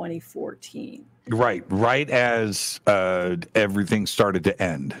in 2014. Right as everything started to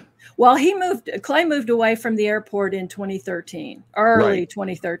end. Well, Clay moved away from the airport in 2013, early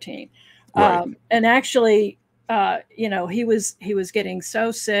 2013. Right. And actually, he was getting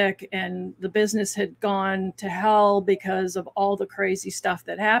so sick and the business had gone to hell because of all the crazy stuff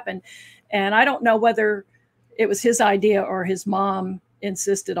that happened. And I don't know whether it was his idea or his mom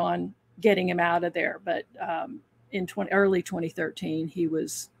insisted on getting him out of there. But in early 2013, he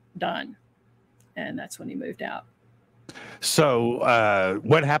was done. And that's when he moved out. So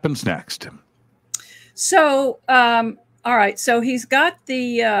what happens next? So, all right. So he's got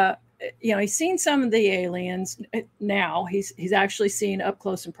the, he's seen some of the aliens now. He's actually seen up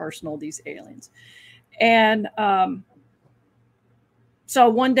close and personal these aliens. And so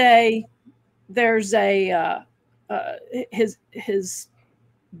one day there's his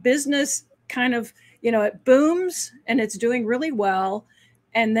business kind of, it booms and it's doing really well.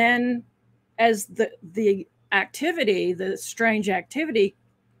 And then as the activity, the strange activity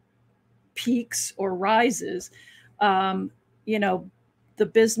peaks or rises, the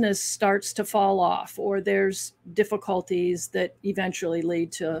business starts to fall off, or there's difficulties that eventually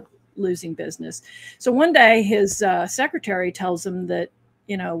lead to losing business. So one day his secretary tells him that,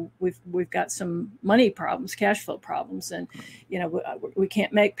 we've got some money problems, cash flow problems, and we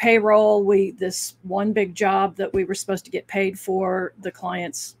can't make payroll. This one big job that we were supposed to get paid for, the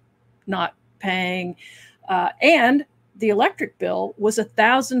client's not paying. And the electric bill was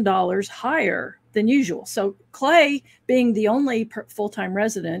 $1,000 higher than usual. So Clay, being the only full-time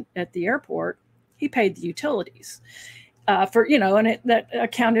resident at the airport, he paid the utilities and that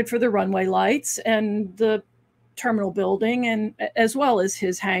accounted for the runway lights and the terminal building, and as well as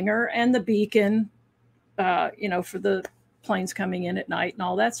his hangar and the beacon, for the planes coming in at night and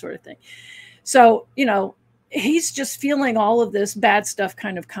all that sort of thing. So, he's just feeling all of this bad stuff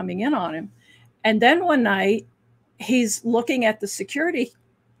kind of coming in on him. And then one night he's looking at the security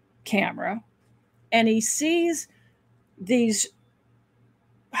camera and he sees these,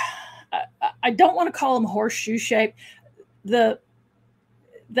 I don't want to call them horseshoe shaped. They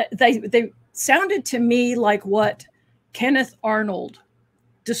sounded to me like what Kenneth Arnold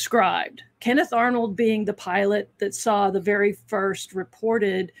described. Kenneth Arnold being the pilot that saw the very first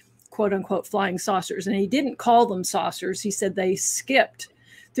reported quote unquote flying saucers. And he didn't call them saucers. He said they skipped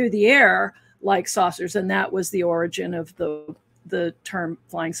through the air like saucers, and that was the origin of the term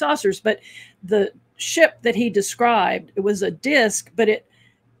flying saucers. But the ship that he described, it was a disc, but it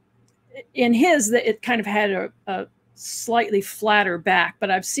kind of had a slightly flatter back. But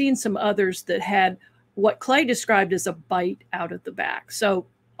I've seen some others that had what Clay described as a bite out of the back, so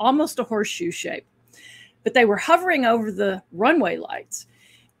almost a horseshoe shape. But they were hovering over the runway lights,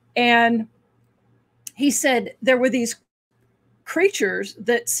 and he said there were these creatures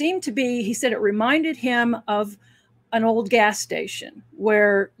that seemed to be, he said it reminded him of an old gas station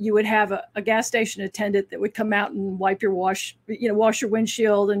where you would have a gas station attendant that would come out and wash your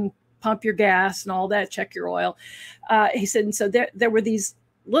windshield and pump your gas and all that, check your oil. He said, and so there were these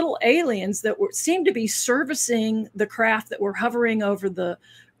little aliens that seemed to be servicing the craft that were hovering over the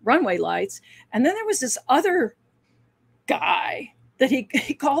runway lights. And then there was this other guy that he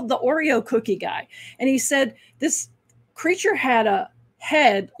called the Oreo cookie guy. And he said this creature had a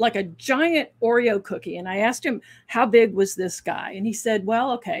head like a giant Oreo cookie. And I asked him, how big was this guy? And he said,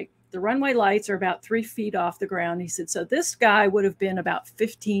 well, okay, the runway lights are about 3 feet off the ground. He said, so this guy would have been about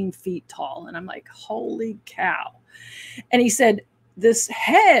 15 feet tall. And I'm like, holy cow. And he said, this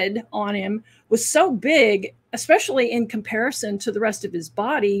head on him was so big, especially in comparison to the rest of his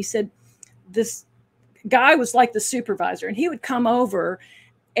body. He said, this guy was like the supervisor, and he would come over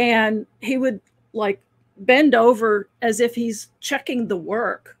and he would like bend over as if he's checking the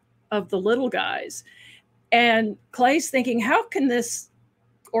work of the little guys. And Clay's thinking, how can this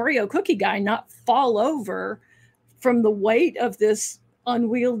Oreo cookie guy not fall over from the weight of this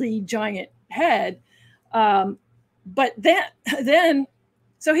unwieldy giant head? But then,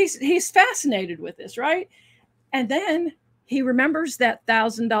 so he's fascinated with this, right? And then he remembers that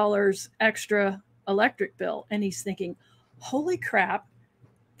 $1,000 extra electric bill, and he's thinking, holy crap,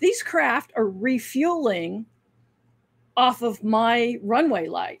 these craft are refueling off of my runway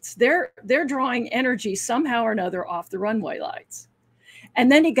lights. They're drawing energy somehow or another off the runway lights.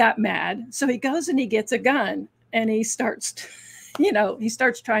 And then he got mad. So he goes and he gets a gun and he starts, he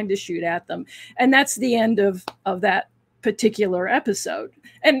starts trying to shoot at them. And that's the end of that particular episode.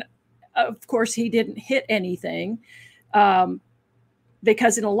 And of course, he didn't hit anything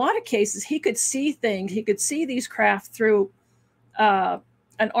because in a lot of cases, he could see things. He could see these craft through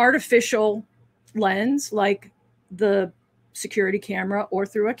an artificial lens, like the security camera, or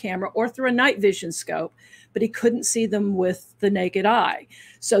through a camera, or through a night vision scope, but he couldn't see them with the naked eye.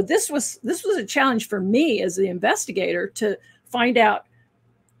 So this was a challenge for me as the investigator to find out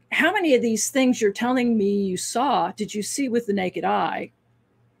how many of these things you're telling me you saw did you see with the naked eye,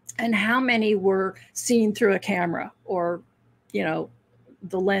 and how many were seen through a camera or,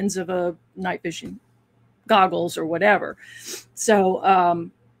 the lens of a night vision goggles or whatever. So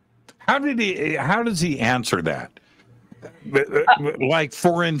how does he answer that? Like,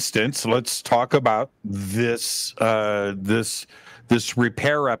 for instance, let's talk about this this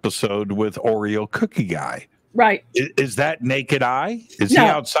repair episode with Oreo Cookie Guy. Right. Is that naked eye? Is No. he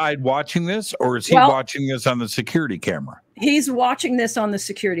outside watching this, or is he watching this on the security camera? He's watching this on the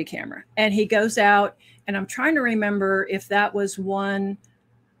security camera, and he goes out, and I'm trying to remember if that was one.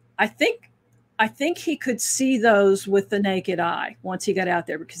 I think he could see those with the naked eye once he got out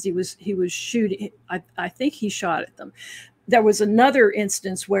there, because he was shooting. I think he shot at them. There was another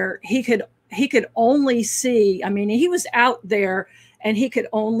instance where he could only see. I mean, he was out there and he could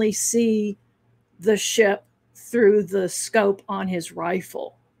only see the ship through the scope on his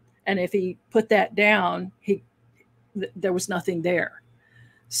rifle, and if he put that down, there was nothing there.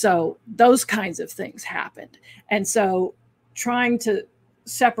 So those kinds of things happened, and so trying to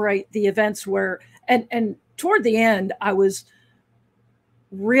separate the events where, and toward the end, I was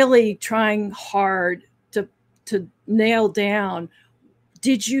really trying hard to nail down,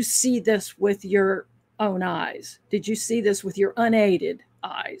 did you see this with your own eyes? Did you see this with your unaided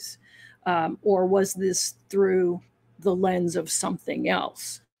eyes? Or was this through the lens of something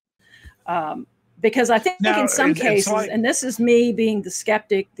else? Because I think in some cases, and this is me being the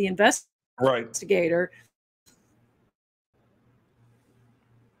skeptic, the investigator,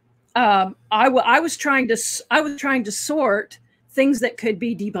 I was trying to sort things that could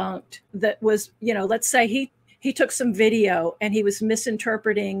be debunked. That was, let's say he took some video and he was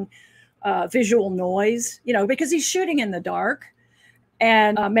misinterpreting visual noise, because he's shooting in the dark,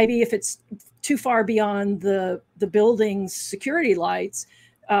 and maybe if it's too far beyond the building's security lights,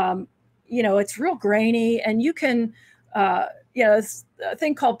 it's real grainy, and you can, it's a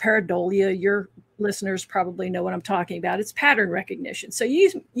thing called pareidolia. Your listeners probably know what I'm talking about. It's pattern recognition. So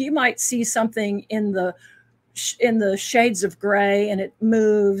you might see something in the shades of gray, and it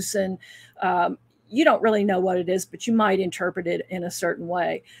moves, and you don't really know what it is, but you might interpret it in a certain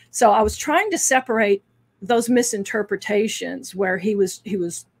way. So I was trying to separate those misinterpretations where he was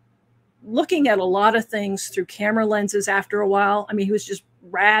looking at a lot of things through camera lenses after a while. I mean, he was just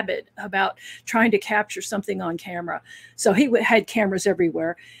rabid about trying to capture something on camera. So he had cameras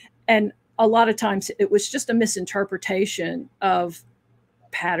everywhere. And a lot of times it was just a misinterpretation of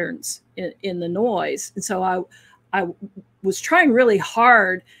patterns in the noise. And so I was trying really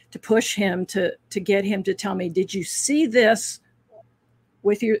hard to push him to get him to tell me, did you see this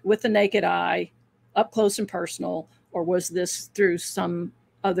with the naked eye, up close and personal, or was this through some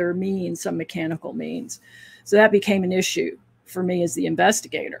other means, some mechanical means? So that became an issue for me as the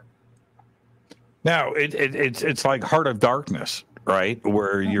investigator. Now it's like Heart of Darkness, right?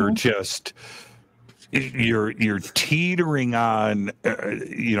 Where you're just you're teetering on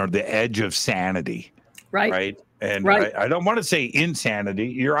the edge of sanity, right? And I don't want to say insanity.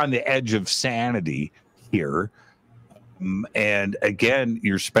 You're on the edge of sanity here. And again,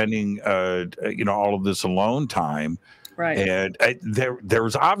 you're spending all of this alone time, right? And there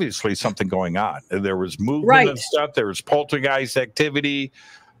was obviously something going on. There was movement of stuff. There was poltergeist activity,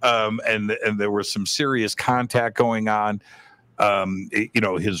 and there was some serious contact going on.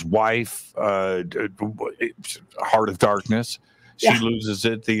 His wife, Heart of Darkness, she loses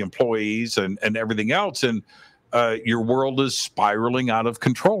it. The employees and everything else, and your world is spiraling out of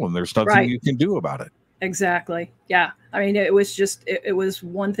control, and there's nothing you can do about it. Exactly. Yeah. I mean, it was just, it was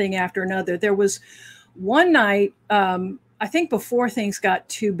one thing after another. There was One night, I think before things got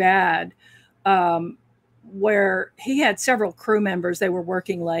too bad, where he had several crew members, they were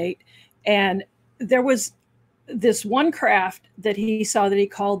working late, and there was this one craft that he saw that he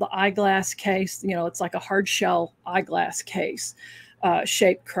called the eyeglass case. You know, it's like a hard shell eyeglass case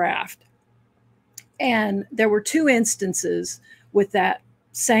shaped craft. And there were two instances with that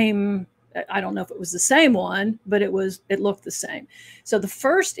same, I don't know if it was the same one, but it looked the same. So the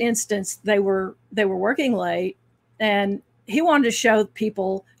first instance, they were working late, and he wanted to show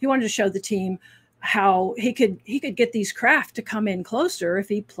the team how he could get these craft to come in closer if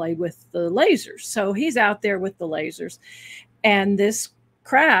he played with the lasers. So he's out there with the lasers, and this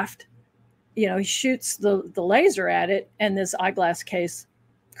craft, you know, he shoots the laser at it, and this eyeglass case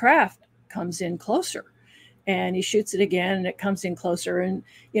craft comes in closer, and he shoots it again, and it comes in closer. And,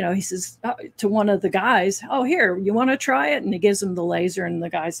 you know, he says to one of the guys, "Oh, here, you want to try it?" And he gives him the laser, and the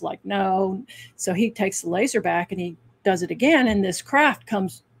guy's like, "No." So he takes the laser back, and he does it again, and this craft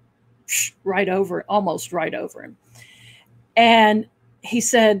comes almost right over him. And he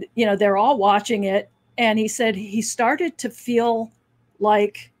said, you know, they're all watching it, and he said he started to feel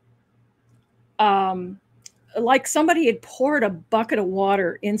like somebody had poured a bucket of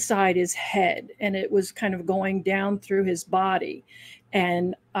water inside his head, and it was kind of going down through his body.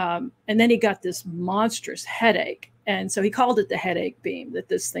 And then he got this monstrous headache. And so he called it the headache beam, that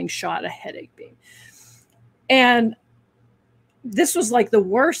this thing shot a headache beam. And this was like the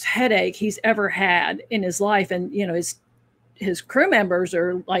worst headache he's ever had in his life. And, you know, his crew members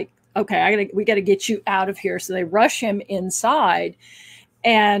are like, "Okay, we got to get you out of here." So they rush him inside.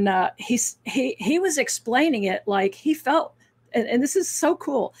 And he was explaining it like he felt, and this is so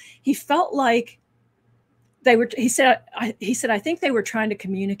cool. He felt like he said, "I think they were trying to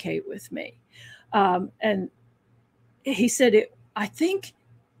communicate with me." And he said, "I think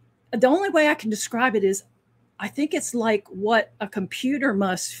the only way I can describe it is, I think it's like what a computer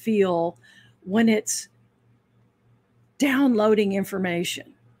must feel when it's downloading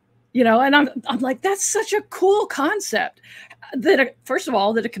information." You know, and I'm like, that's such a cool concept, that first of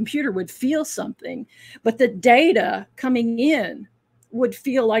all, that a computer would feel something, but the data coming in would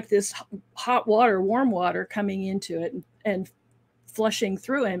feel like this hot water, warm water coming into it and flushing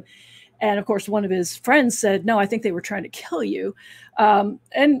through him. And of course, one of his friends said, "No, I think they were trying to kill you." And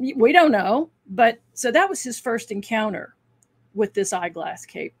we don't know. But so that was his first encounter with this eyeglass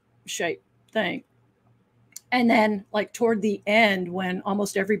shape thing. And then, like, toward the end, when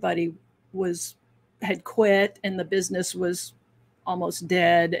almost everybody had quit and the business was almost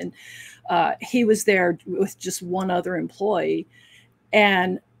dead, and he was there with just one other employee,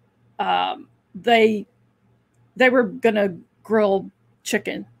 and they were gonna grill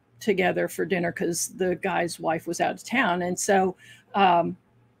chicken together for dinner because the guy's wife was out of town. And so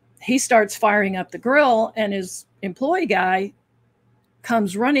he starts firing up the grill, and his employee guy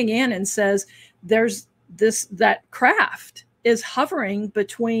comes running in and says, that craft is hovering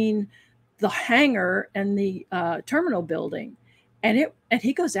between the hangar and the terminal building. And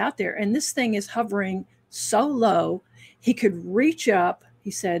he goes out there, and this thing is hovering so low, he could reach up.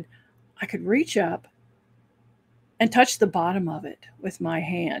 He said, "I could reach up and touch the bottom of it with my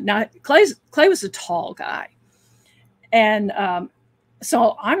hand." Now, Clay was a tall guy. And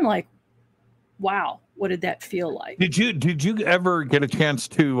so I'm like, wow, what did that feel like? Did you ever get a chance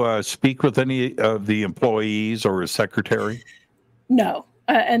to speak with any of the employees or his secretary? No.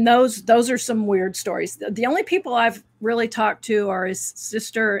 And those are some weird stories. The only people I've really talked to are his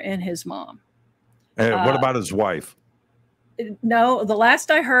sister and his mom. What about his wife? No, the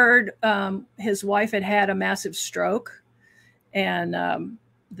last I heard, his wife had a massive stroke, and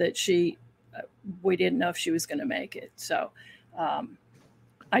that we didn't know if she was going to make it. So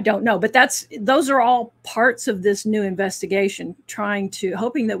I don't know, but those are all parts of this new investigation,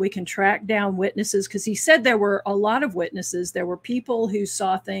 hoping that we can track down witnesses, because he said there were a lot of witnesses. There were people who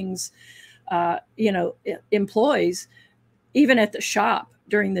saw things, employees, even at the shop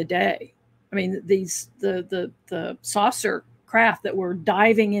during the day. I mean, the saucer craft that were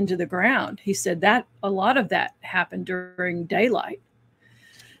diving into the ground. He said that a lot of that happened during daylight.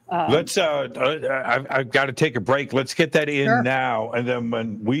 I've got to take a break. Let's get that in now. And then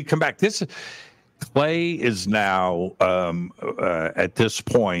when we come back, Clay is now at this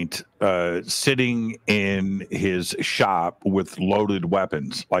point sitting in his shop with loaded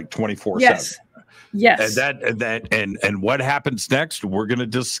weapons, like 24/7. Yes. And what happens next? We're going to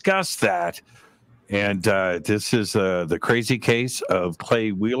discuss that. And this is the crazy case of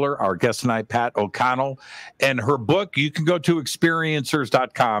Clay Wheeler, our guest tonight, Pat O'Connell, and her book. You can go to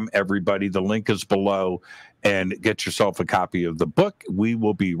experiencers.com, everybody. The link is below. and get yourself a copy of the book. We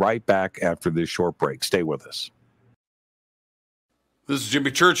will be right back after this short break. Stay with us. This is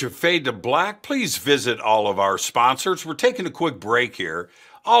Jimmy Church of Fade to Black. Please visit all of our sponsors. We're taking a quick break here.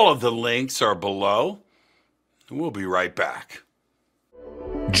 All of the links are below. We'll be right back.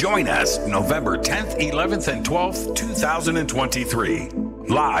 Join us November 10th, 11th, and 12th, 2023,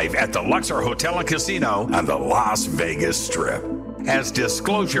 live at the Luxor Hotel and Casino on the Las Vegas Strip, as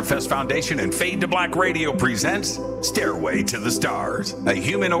Disclosure Fest Foundation and Fade to Black Radio presents Stairway to the Stars, a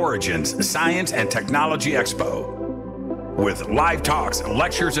Human Origins Science and Technology Expo, with live talks,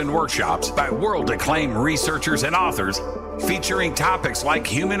 lectures, and workshops by world-acclaimed researchers and authors, featuring topics like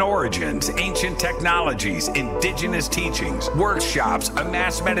human origins, ancient technologies, indigenous teachings, workshops, a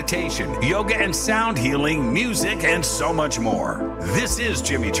mass meditation, yoga and sound healing, music, and so much more. This is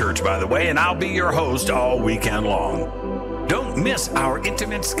Jimmy Church, by the way, and I'll be your host all weekend long. Don't miss our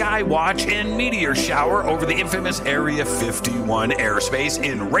intimate sky watch and meteor shower over the infamous Area 51 airspace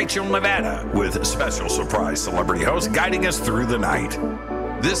in Rachel, Nevada, with special surprise celebrity hosts guiding us through the night.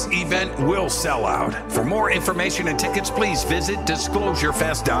 This event will sell out. For more information and tickets, please visit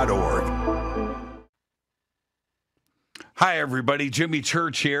disclosurefest.org. Hi, everybody. Jimmy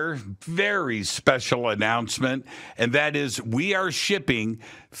Church here. Very special announcement, and that is we are shipping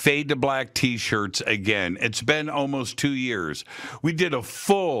Fade to Black T-shirts again. It's been almost 2 years. We did a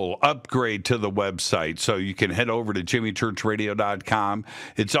full upgrade to the website, so you can head over to jimmychurchradio.com.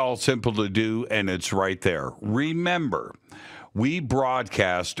 It's all simple to do, and it's right there. Remember, we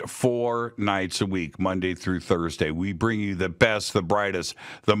broadcast 4 nights a week, Monday through Thursday. We bring you the best, the brightest,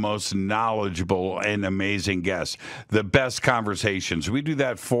 the most knowledgeable and amazing guests, the best conversations. We do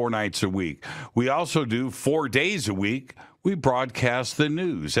that 4 nights a week. We also do 4 days a week. We broadcast the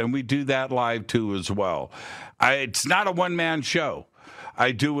news, and we do that live too as well. It's not a one-man show.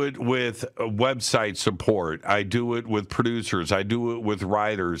 I do it with website support. I do it with producers. I do it with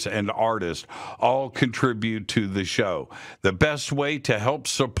writers and artists. All contribute to the show. The best way to help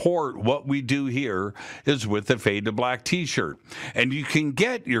support what we do here is with the Fade to Black T-shirt. And you can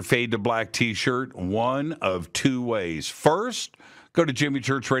get your Fade to Black T-shirt one of 2 ways. First, go to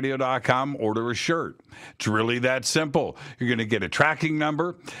jimmychurchradio.com, order a shirt. It's really that simple. You're going to get a tracking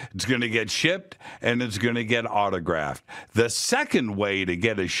number, it's going to get shipped, and it's going to get autographed. The second way to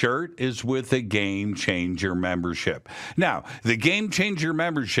get a shirt is with a Game Changer membership. Now, the Game Changer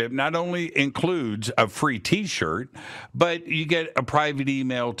membership not only includes a free T-shirt, but you get a private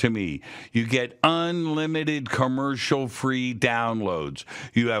email to me. You get unlimited commercial-free downloads.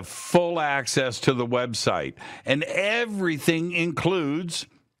 You have full access to the website, and everything includes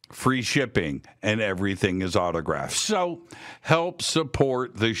free shipping, and everything is autographed. So help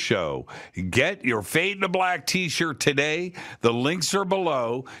support the show. Get your Fade to Black T-shirt today. The links are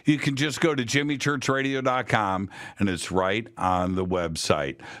below. You can just go to jimmychurchradio.com, and it's right on the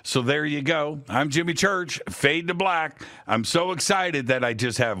website. So there you go. I'm Jimmy Church, Fade to Black. I'm so excited that I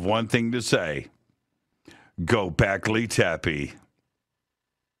just have one thing to say. Go Beckley Teppy.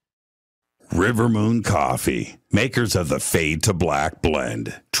 River Moon Coffee, makers of the Fade to Black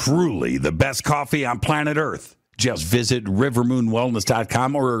blend. Truly the best coffee on planet Earth. Just visit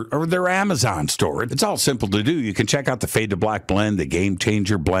rivermoonwellness.com or their Amazon store. It's all simple to do. You can check out the Fade to Black blend, the Game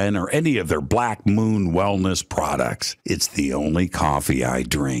Changer blend, or any of their Black Moon Wellness products. It's the only coffee I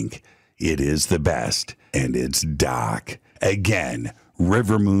drink. It is the best, and it's Doc. Again,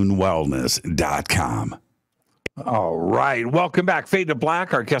 rivermoonwellness.com. All right. Welcome back. Fade to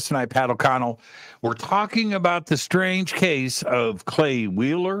Black. Our guest tonight, Pat O'Connell. We're talking about the strange case of Clay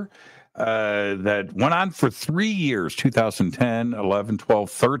Wheeler that went on for 3 years, 2010, 11, 12,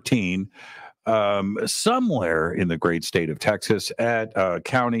 13, somewhere in the great state of Texas at a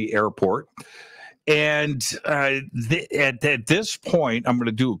county airport. And at this point, I'm going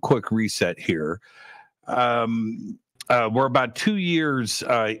to do a quick reset here. We're about 2 years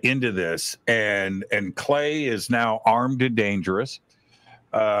into this, and Clay is now armed and dangerous.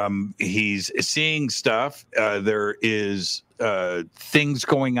 He's seeing stuff. There is things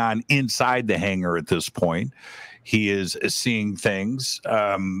going on inside the hangar at this point. He is seeing things.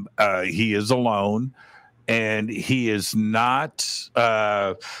 He is alone, and he is not.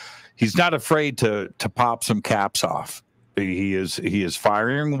 He's not afraid to pop some caps off. He is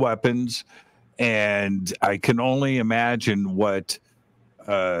firing weapons. And I can only imagine what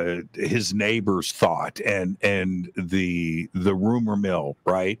his neighbors thought, and the rumor mill,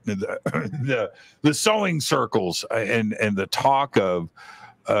 right? The sewing circles, and the talk of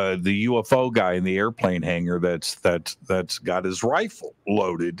the UFO guy in the airplane hangar that's got his rifle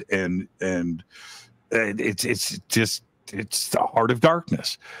loaded, and it's just it's the heart of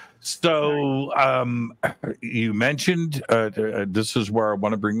darkness. So you mentioned this is where I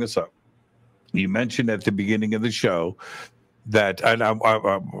want to bring this up. You mentioned at the beginning of the show that, and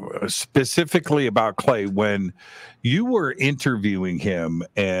specifically about Clay, when you were interviewing him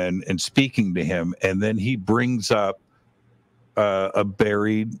and speaking to him, and then he brings up a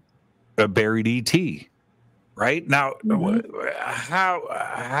buried ET, right? Now,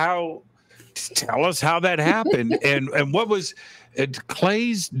 how tell us how that happened, and what was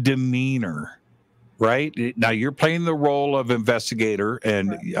Clay's demeanor, right? Now you're playing the role of investigator,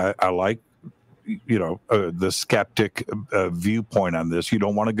 and I like, the skeptic viewpoint on this. You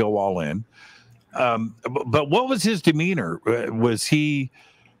don't want to go all in. But what was his demeanor? Was he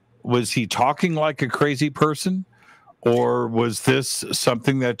talking like a crazy person, or was this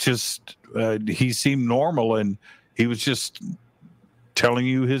something that just he seemed normal and he was just telling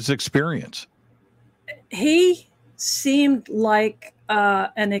you his experience? He seemed like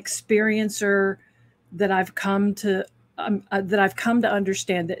an experiencer that I've come to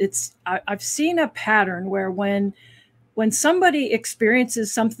understand. That I've seen a pattern where when somebody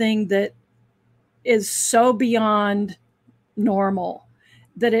experiences something that is so beyond normal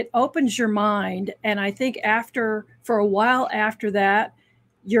that it opens your mind, and I think for a while after that,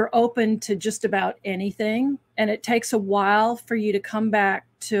 you're open to just about anything, and it takes a while for you to come back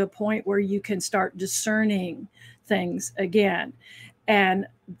to a point where you can start discerning things again. And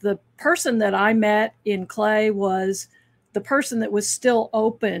the person that I met in Clay was the person that was still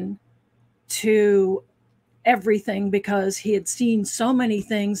open to everything, because he had seen so many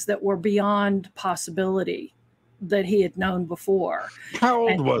things that were beyond possibility that he had known before. How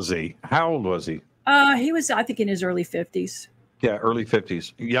old was he? He was, I think, in his early 50s. Yeah, early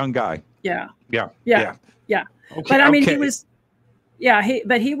 50s. Young guy. Yeah. Okay, But I mean, he was by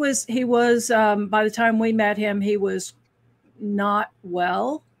the time we met him, he was not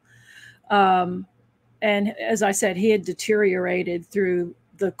well. And as I said, he had deteriorated through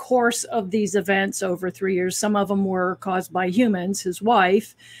the course of these events over 3 years. Some of them were caused by humans, his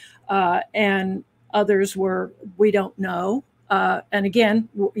wife, and others were, we don't know. And again,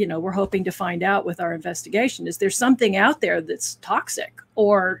 we're hoping to find out with our investigation, is there something out there that's toxic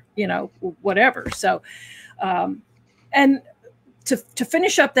or, whatever. So, and to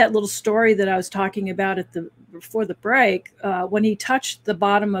finish up that little story that I was talking about before the break, when he touched the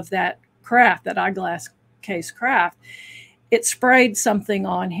bottom of that craft, that eyeglass case craft, it sprayed something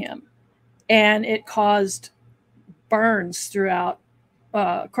on him, and it caused burns throughout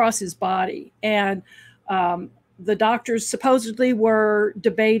across his body. And the doctors supposedly were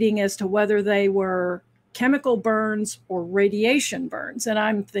debating as to whether they were chemical burns or radiation burns. And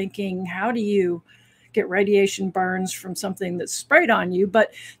I'm thinking, how do you get radiation burns from something that's sprayed on you?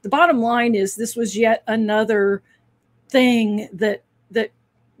 But the bottom line is, this was yet another thing that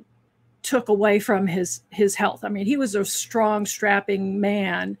took away from his health. I mean, he was a strong, strapping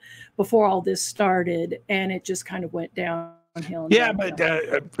man before all this started, and it just kind of went downhill. Yeah, but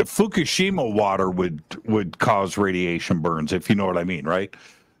Fukushima water would cause radiation burns, if you know what I mean, right?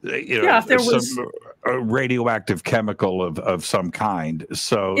 If there was a radioactive chemical of some kind.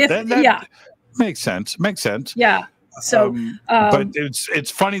 So that makes sense. Yeah. So, but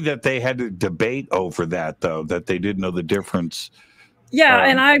it's funny that they had to debate over that, though, that they didn't know the difference. Yeah,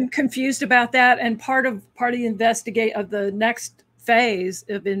 and I'm confused about that. And part of the next phase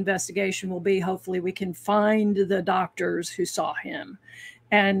of investigation will be, hopefully we can find the doctors who saw him,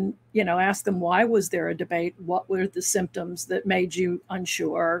 and ask them, why was there a debate? What were the symptoms that made you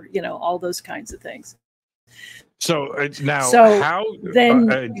unsure? All those kinds of things. So now, how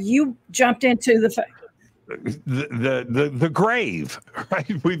then you jumped into the grave,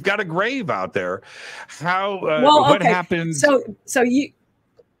 right? We've got a grave out there. How? What happened? So you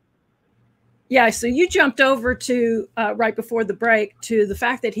jumped over to right before the break to the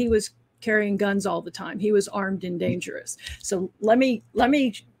fact that he was carrying guns all the time. He was armed and dangerous. So let me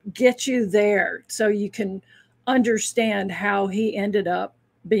get you there so you can understand how he ended up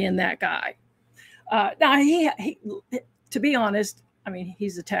being that guy. Now he to be honest, I mean,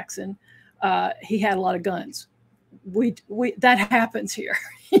 he's a Texan. He had a lot of guns. That happens here,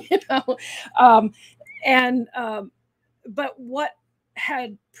 but what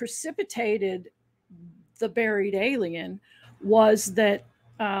had precipitated the buried alien was that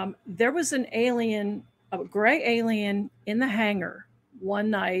there was an alien, a gray alien, in the hangar one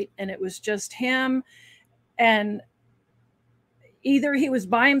night, and it was just him, and either he was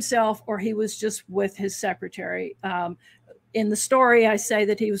by himself or he was just with his secretary. In the story, I say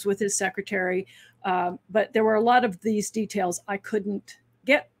that he was with his secretary, but there were a lot of these details I couldn't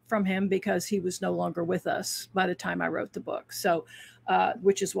get from him because he was no longer with us by the time I wrote the book. So,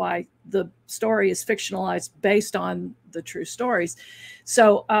 which is why the story is fictionalized based on the true stories.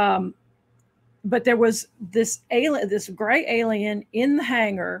 So, but there was this alien, this gray alien in the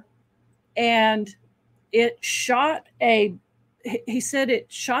hangar, and it shot he said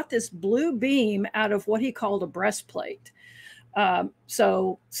it shot this blue beam out of what he called a breastplate.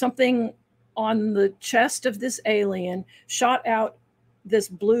 So something on the chest of this alien shot out this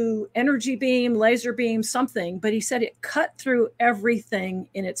blue energy beam, laser beam, something, but he said it cut through everything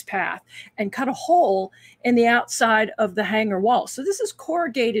in its path and cut a hole in the outside of the hangar wall. So this is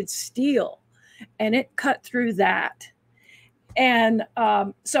corrugated steel, and it cut through that. And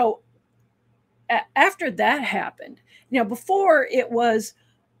so after that happened, before it was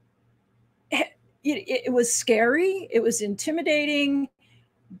scary, it was intimidating,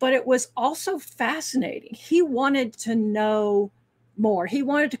 but it was also fascinating. He wanted to know more. He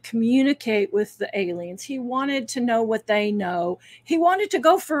wanted to communicate with the aliens. He wanted to know what they know. He wanted to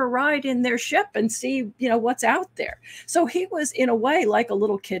go for a ride in their ship and see, what's out there. So he was, in a way, like a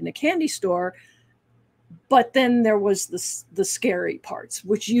little kid in a candy store. But then there was the scary parts,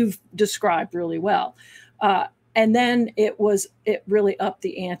 which you've described really well. And then it really upped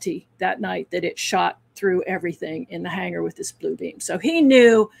the ante that night that it shot through everything in the hangar with this blue beam. So he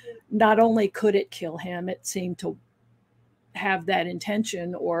knew not only could it kill him, it seemed to have that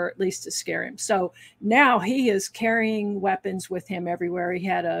intention, or at least to scare him. So now he is carrying weapons with him everywhere. He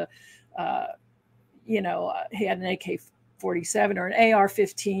had he had an AK-47 or an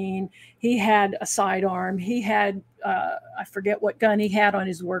AR-15. He had a sidearm. He had, I forget what gun he had on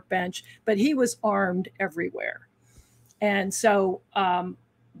his workbench, but he was armed everywhere. And so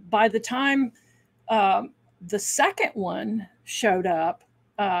by the time the second one showed up,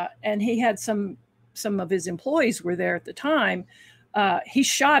 and he had some of his employees were there at the time, he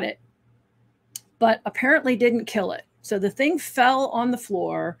shot it, but apparently didn't kill it. So the thing fell on the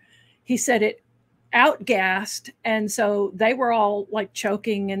floor. He said it outgassed, and so they were all like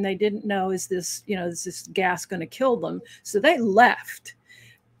choking, and they didn't know, is this gas going to kill them? So they left.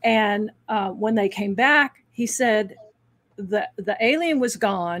 And when they came back, he said the alien was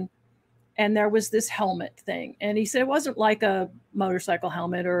gone, and there was this helmet thing. And he said it wasn't like a motorcycle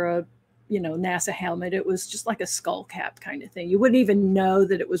helmet or a NASA helmet. It was just like a skull cap kind of thing. You wouldn't even know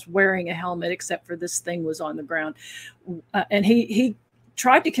that it was wearing a helmet, except for this thing was on the ground. And he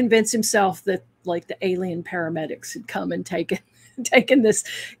tried to convince himself that like the alien paramedics had come and taken this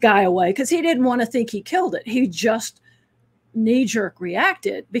guy away, because he didn't want to think he killed it. He just knee-jerk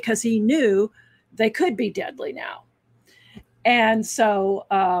reacted because he knew they could be deadly now. And so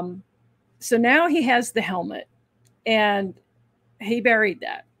so now he has the helmet, and he buried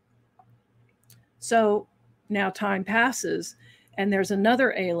that. So now time passes, and there's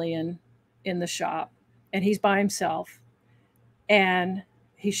another alien in the shop, and he's by himself, and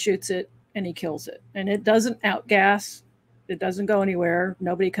he shoots it and he kills it. And it doesn't outgas. It doesn't go anywhere.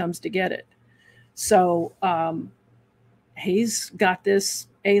 Nobody comes to get it. So he's got this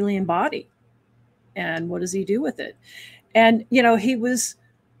alien body, and what does he do with it? And,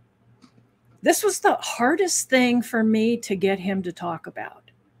 this was the hardest thing for me to get him to talk about.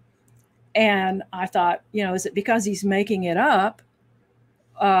 And I thought, is it because he's making it up?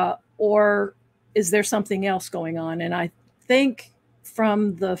 Or is there something else going on? And I think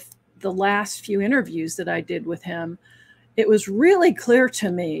from the last few interviews that I did with him, it was really clear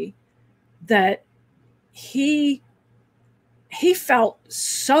to me that he felt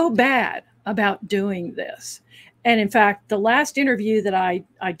so bad about doing this. And in fact, the last interview that I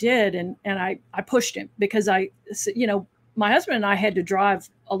did, and I pushed him, because my husband and I had to drive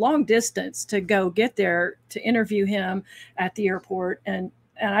a long distance to go get there to interview him at the airport. And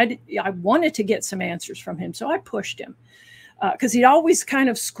I wanted to get some answers from him. So I pushed him, because he'd always kind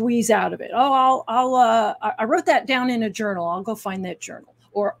of squeeze out of it. Oh, I wrote that down in a journal. I'll go find that journal,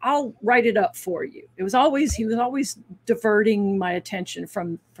 or I'll write it up for you. He was always diverting my attention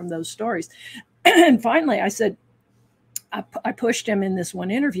from those stories. And finally I said, I pushed him in this one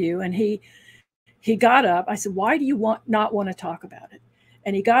interview, and he got up. I said, why do you not want to talk about it?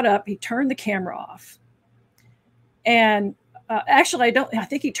 And he got up, he turned the camera off. And actually, I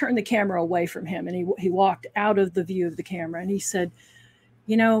think he turned the camera away from him, and he walked out of the view of the camera, and he said,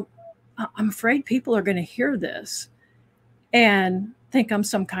 I'm afraid people are going to hear this and think I'm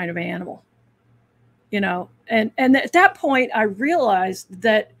some kind of animal, and at that point I realized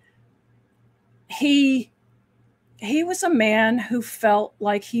that he was a man who felt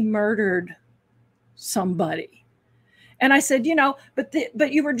like he murdered somebody. And I said, you know,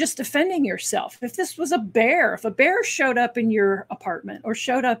 but you were just defending yourself. If this was a bear, if a bear showed up in your apartment or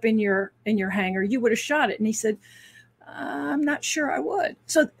showed up in your hangar, you would have shot it. And he said, I'm not sure I would.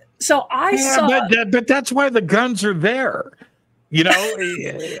 So I saw. But that's why the guns are there. You know,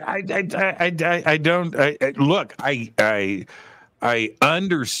 I don't look. I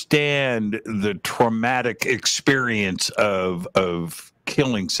understand the traumatic experience of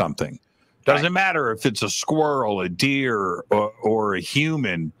killing something. Doesn't matter if it's a squirrel, a deer, or a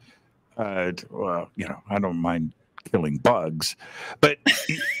human. Well, you know, I don't mind killing bugs, but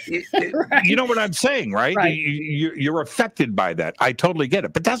Right. you know what I'm saying, right? Right. You're affected by that. I totally get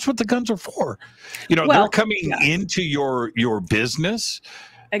it, but that's what the guns are for. You know, Well, they're coming into your business,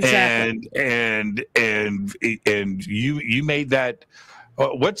 Exactly. and you made that.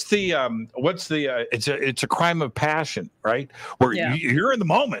 What's the it's a crime of passion, right? Where Yeah. you're in the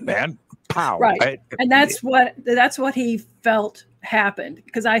moment, man. Pow. Right. And that's what he felt happened.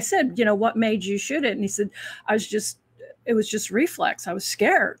 Because I said, you know, what made you shoot it? And he said, it was just reflex. I was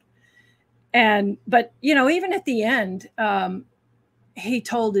scared. But you know, even at the end, he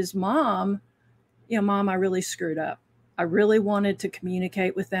told his mom, you know, Mom, I really screwed up. I really wanted to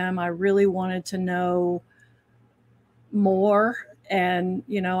communicate with them. I really wanted to know more. And,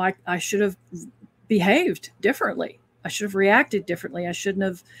 you know, I should have behaved differently. I should have reacted differently. I shouldn't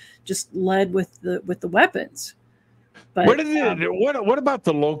have just led with the weapons. But what about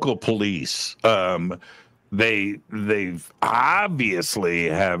the local police? They've obviously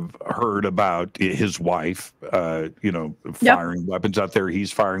have heard about his wife, you know, firing weapons out there.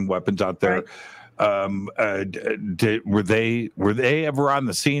 He's firing weapons out there. Right. Were they ever on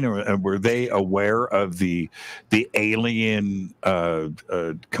the scene, or were they aware of the alien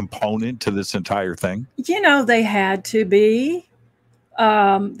component to this entire thing? You know, they had to be.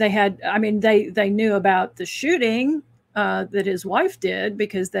 They knew about the shooting that his wife did,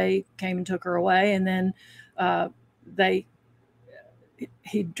 because they came and took her away, and then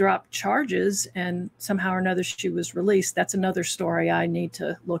he dropped charges, and somehow or another she was released. That's another story I need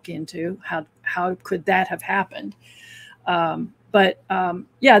to look into. How could that have happened?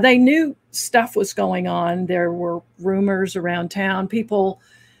 Yeah, they knew stuff was going on. There were rumors around town. People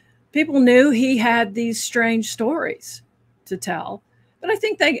knew he had these strange stories to tell. But I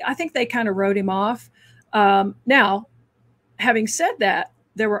think they kind of wrote him off. Now, having said that,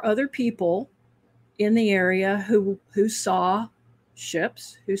 there were other people in the area who saw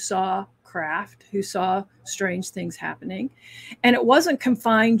ships, who saw craft, who saw strange things happening. And it wasn't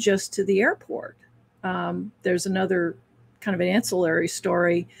confined just to the airport. There's another kind of an ancillary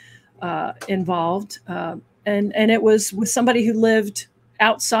story involved. And it was with somebody who lived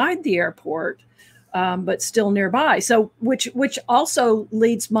outside the airport, but still nearby. So which also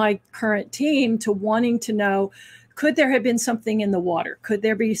leads my current team to wanting to know, could there have been something in the water? Could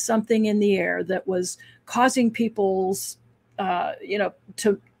there be something in the air that was causing people's,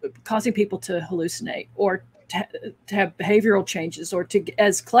 causing people to hallucinate, or to have behavioral changes, or to,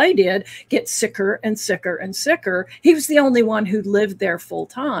 as Clay did, get sicker and sicker and sicker? He was the only one who lived there full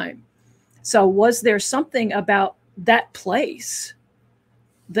time. So was there something about that place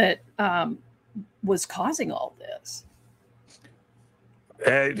that was causing all this?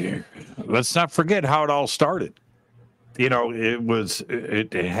 Let's not forget how it all started. You know,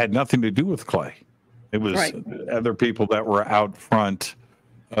 it had nothing to do with Clay. It was other people that were out front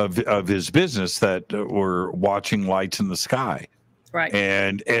of his business that were watching lights in the sky. Right.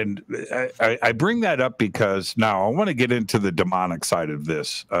 And I bring that up because now I want to get into the demonic side of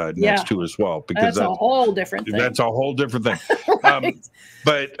this next too as well, because that's a whole different thing. That's a whole different thing. Right.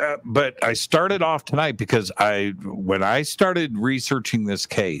 But I started off tonight because when I started researching this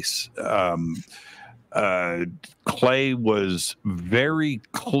case, Clay was very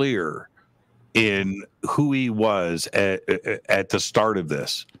clear in who he was at the start of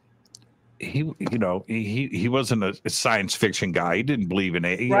this. He wasn't a science fiction guy. He didn't believe in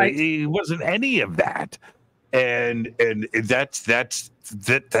it. Right. He wasn't any of that. And that's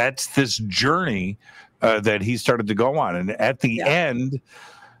this journey that he started to go on. And at the end,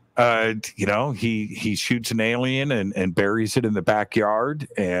 he shoots an alien and buries it in the backyard,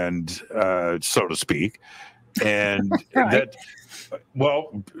 and so to speak. And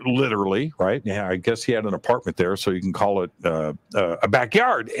well, literally, right? Yeah, I guess he had an apartment there, so you can call it a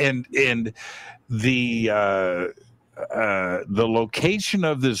backyard. And the location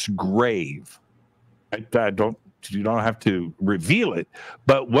of this grave, you don't have to reveal it,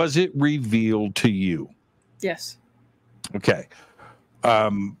 but was it revealed to you? Yes. Okay.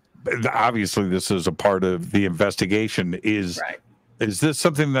 Obviously, this is a part of the investigation. Is this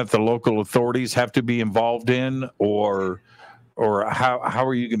something that the local authorities have to be involved in, or how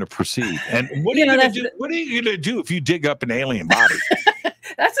are you going to proceed? And what are you going to do? What are you going to do if you dig up an alien body?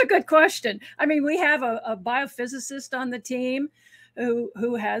 That's a good question. I mean, we have a biophysicist on the team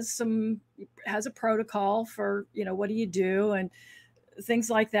who has a protocol for, what do you do and things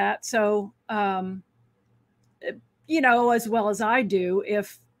like that. So, as well as I do,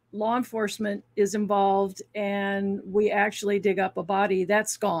 if law enforcement is involved and we actually dig up a body,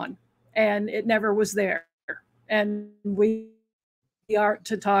 that's gone and it never was there. And we are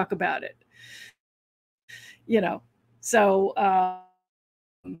to talk about it, so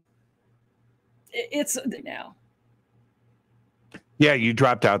it's now. Yeah, you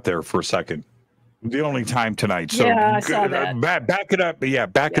dropped out there for a second. The only time tonight. So yeah, I saw that. Back it up. Yeah,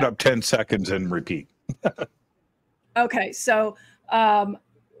 back it up 10 seconds and repeat. Okay, so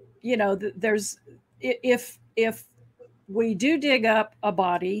there's if we do dig up a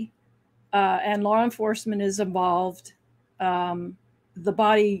body and law enforcement is involved, the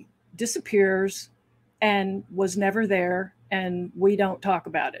body disappears and was never there, and we don't talk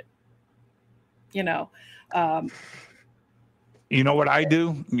about it. You know what I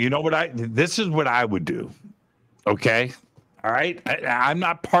do? This is what I would do. Okay. All right. I'm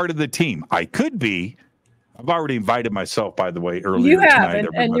not part of the team. I could be. I've already invited myself, by the way, earlier. You have,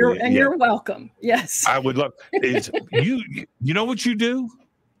 tonight, and you're welcome. Yes. I would love you know what you do?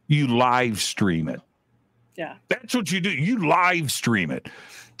 You live stream it. Yeah. That's what you do. You live stream it.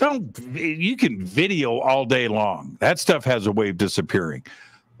 You can video all day long. That stuff has a way of disappearing.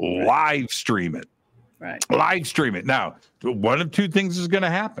 Right. Live stream it. Right. Live stream it. Now, one of two things is going to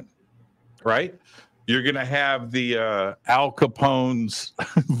happen, right? You're going to have the Al Capone's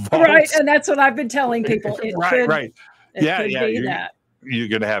vault. Right, and that's what I've been telling people. It could be that. You're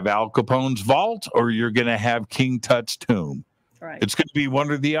going to have Al Capone's vault, or you're going to have King Tut's tomb. Right. It's going to be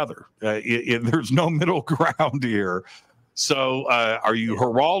one or the other. There's no middle ground here. So are you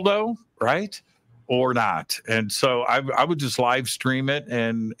Geraldo, right, or not? And so I would just live stream it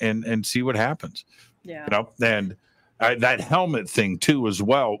and see what happens. Yeah. And that helmet thing too as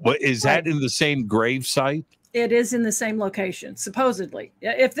well. Is that in the same grave site? It is in the same location, supposedly.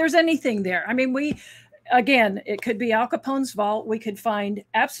 If there's anything there. I mean, it could be Al Capone's vault. We could find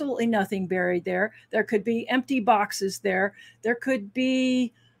absolutely nothing buried there. There could be empty boxes there. There could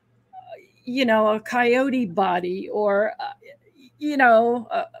be, a coyote body or,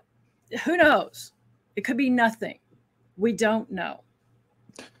 who knows? It could be nothing. We don't know.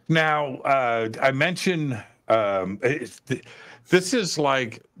 Now, I mentioned this is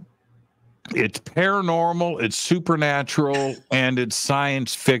like, it's paranormal, it's supernatural, and it's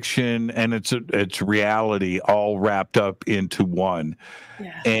science fiction, and it's reality all wrapped up into one.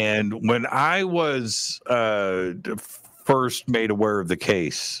 Yeah. And when I was first made aware of the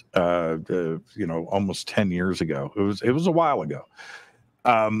case, almost 10 years ago, it was a while ago.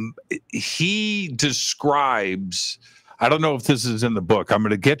 He describes. I don't know if this is in the book. I'm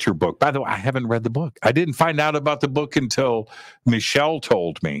going to get your book. By the way, I haven't read the book. I didn't find out about the book until Michelle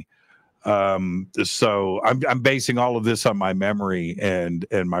told me. So I'm basing all of this on my memory and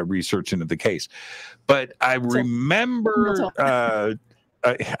my research into the case. But I remember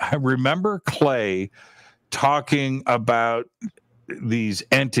I remember Clay talking about these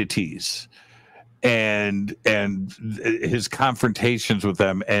entities and his confrontations with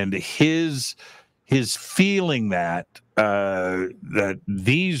them and his feeling that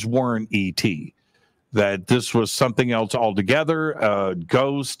these weren't ET, that this was something else altogether,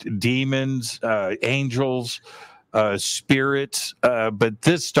 ghosts, demons, angels, spirits, but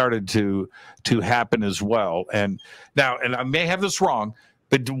this started to happen as well. And I may have this wrong,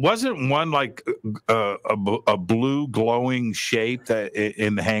 but wasn't one like a blue glowing shape that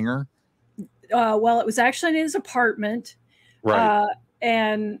in the hangar? Well, it was actually in his apartment, right?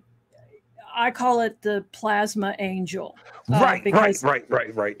 And I call it the plasma angel. Right. It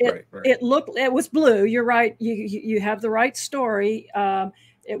was blue. You're right. You have the right story.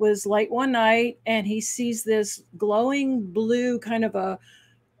 It was late one night and he sees this glowing blue kind of a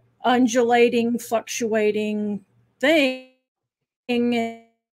undulating, fluctuating thing. And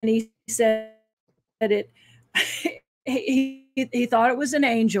he said that he thought it was an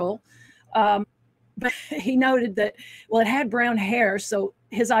angel. But he noted that, it had brown hair. So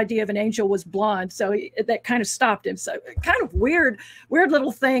his idea of an angel was blonde. So that kind of stopped him. So kind of weird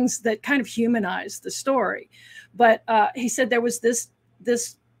little things that kind of humanized the story. But he said there was this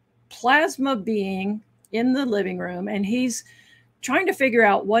plasma being in the living room and he's trying to figure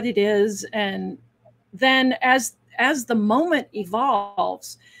out what it is. And then as the moment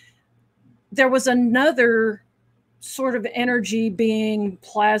evolves, there was another sort of energy being,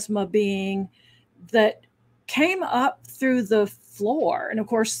 plasma being, that came up through the floor. And of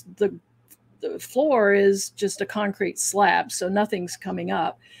course, the floor is just a concrete slab, so nothing's coming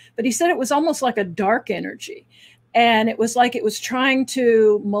up. But he said it was almost like a dark energy. And it was like it was trying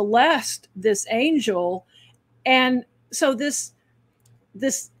to molest this angel. And so this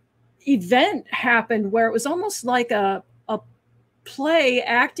event happened where it was almost like a play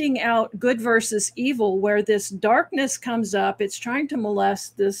acting out good versus evil, where this darkness comes up. It's trying to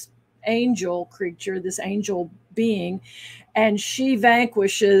molest this angel creature, this angel being, and she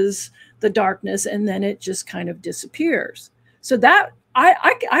vanquishes the darkness, and then it just kind of disappears. So that I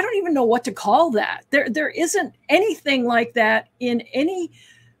don't even know what to call that. There isn't anything like that in any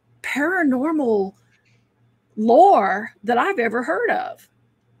paranormal lore that I've ever heard of.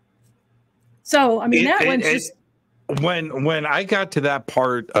 So I mean, that one's just when I got to that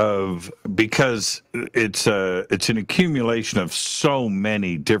part of, because it's an accumulation of so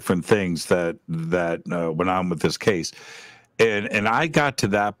many different things that went on with this case, and I got to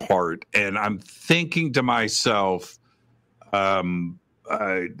that part, and I'm thinking to myself,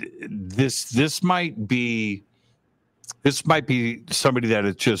 this might be somebody that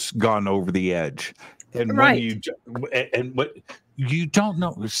has just gone over the edge, and right. what you don't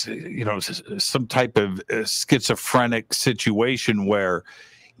know, you know, some type of schizophrenic situation where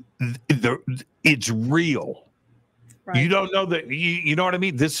it's real. Right. You don't know that. You know what I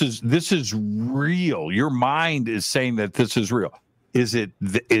mean? This is real. Your mind is saying that this is real. Is it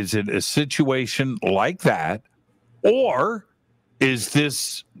a situation like that, or is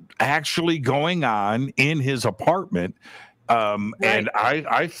this actually going on in his apartment? Right. And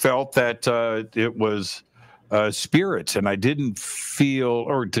I felt that it was spirits, and I didn't feel,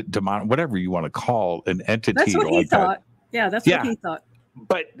 or demonic, whatever you want to call an entity. That's what he thought. Yeah, that's what he thought.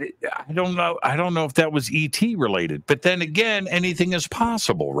 But I don't know. I don't know if that was ET related. But then again, anything is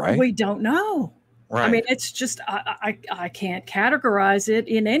possible, right? We don't know. Right. I mean, it's just I can't categorize it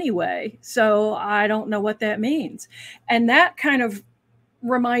in any way, so I don't know what that means. And that kind of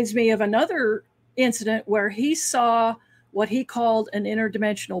reminds me of another incident where he saw what he called an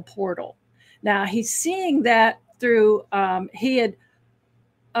interdimensional portal. Now he's seeing that through, he had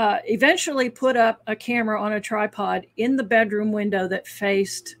eventually put up a camera on a tripod in the bedroom window that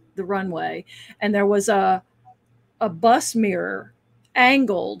faced the runway. And there was a bus mirror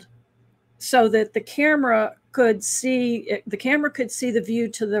angled so that the camera could see the view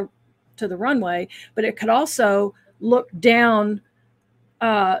to the runway, but it could also look down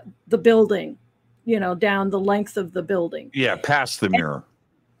the building, you know, down the length of the building. Yeah, past the mirror.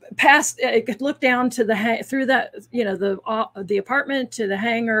 It could look down to through that, you know, the apartment to the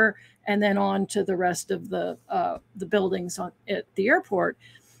hangar, and then on to the rest of the buildings at the airport.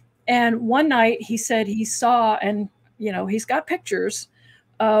 And one night he said he saw, and you know, he's got pictures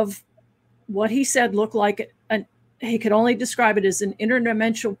of what he said looked like he could only describe it as an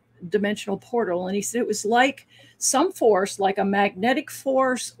interdimensional portal. And he said it was like some force, like a magnetic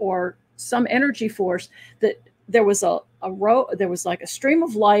force or some energy force, that there was there was like a stream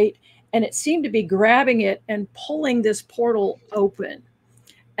of light, and it seemed to be grabbing it and pulling this portal open.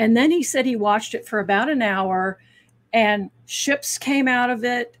 And then he said he watched it for about an hour, and ships came out of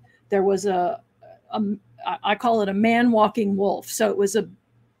it. There was I call it a man-walking wolf. So it was a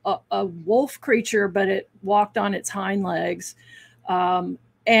wolf creature, but it walked on its hind legs.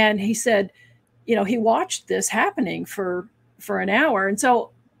 And he said, you know, he watched this happening for an hour. And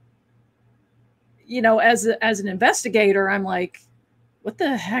so, you know, as an investigator, I'm like, what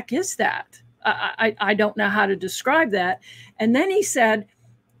the heck is that? I don't know how to describe that. And then he said,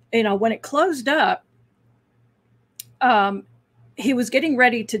 you know, when it closed up, he was getting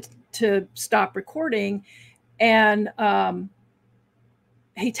ready to stop recording, and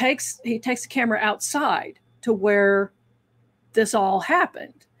he takes the camera outside to where this all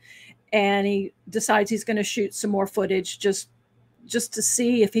happened, and he decides he's going to shoot some more footage just to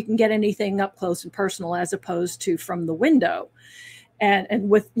see if he can get anything up close and personal, as opposed to from the window and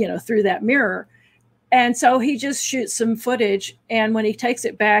with, you know, through that mirror. And so he just shoots some footage, and when he takes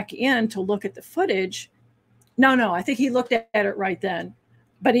it back in to look at the footage, I think he looked at it right then.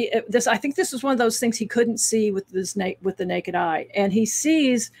 But I think this was one of those things he couldn't see with the naked eye. And he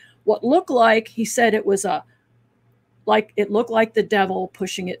sees what looked like, he said it was it looked like the devil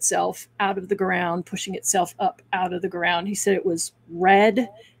pushing itself out of the ground, pushing itself up out of the ground. He said it was red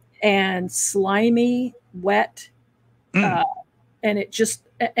and slimy, wet. And he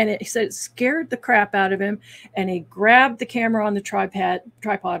said it scared the crap out of him. And he grabbed the camera on the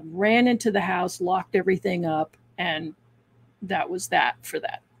tripod, ran into the house, locked everything up, and that was that for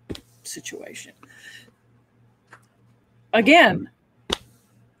that situation. again,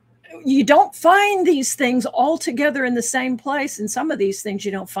 you don't find these things all together in the same place. And some of these things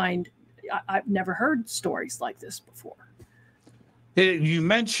you don't find. I've never heard stories like this before. You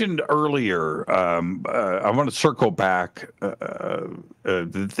mentioned earlier, I want to circle back,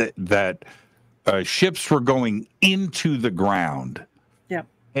 that ships were going into the ground. Yeah.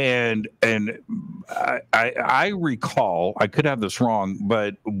 And I recall, I could have this wrong,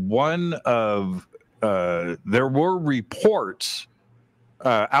 but there were reports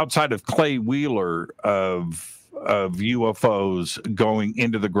outside of Clay Wheeler of UFOs going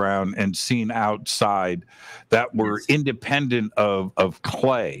into the ground and seen outside that were independent of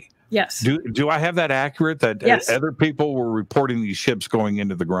Clay. Yes. Do I have that accurate? That yes. Other people were reporting these ships going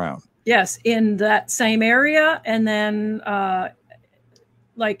into the ground? Yes, in that same area, and then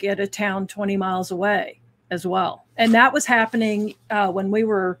like at a town 20 miles away as well. And that was happening when we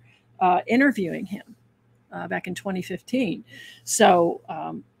were interviewing him back in 2015. So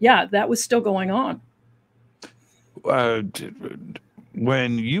yeah, that was still going on.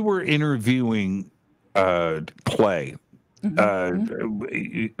 When you were interviewing Clay, I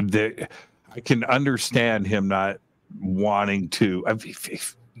can understand him not wanting to.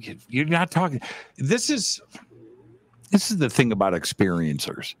 You're not talking. This is the thing about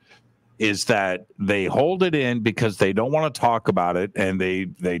experiencers, is that they hold it in because they don't want to talk about it, and they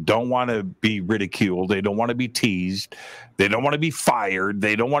don't want to be ridiculed. They don't want to be teased. They don't want to be fired.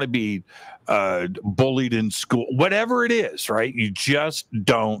 They don't want to be bullied in school, whatever it is, right? You just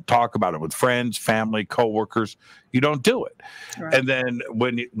don't talk about it with friends, family, coworkers. You don't do it. Right. And then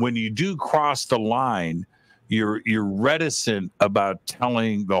when you do cross the line, you're reticent about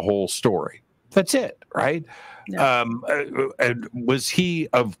telling the whole story. That's it, right? Yeah. Was he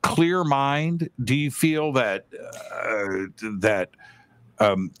of clear mind? Do you feel that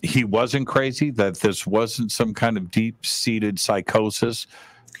he wasn't crazy, that this wasn't some kind of deep-seated psychosis,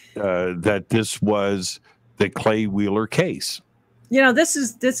 that this was the Clay Wheeler case? You know, this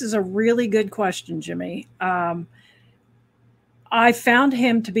is a really good question, Jimmy. I found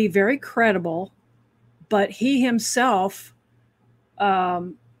him to be very credible, but he himself,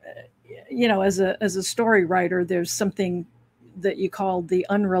 you know, as a story writer, there's something that you call the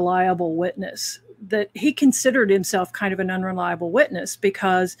unreliable witness, that he considered himself kind of an unreliable witness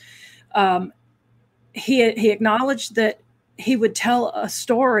because he acknowledged that he would tell a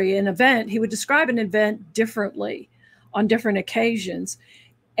story, an event. He would describe an event differently on different occasions.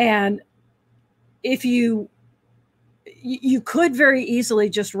 And if you could very easily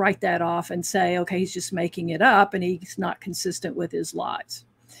just write that off and say, okay, he's just making it up and he's not consistent with his lies.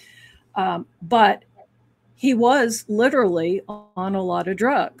 But he was literally on a lot of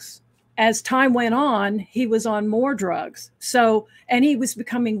drugs. As time went on, he was on more drugs. So, and he was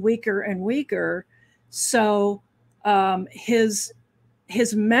becoming weaker and weaker. So his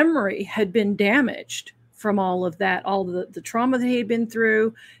memory had been damaged from all of that, all the trauma that he had been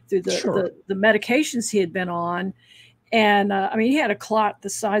through the medications he had been on. And I mean, he had a clot the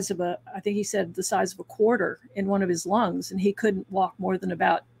size of I think he said the size of a quarter in one of his lungs, and he couldn't walk more than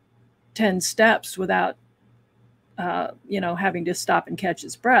about 10 steps without, you know, having to stop and catch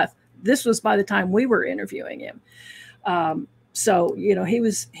his breath. This was by the time we were interviewing him. So, you know, he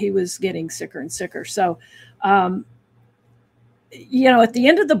was getting sicker and sicker. So, you know, at the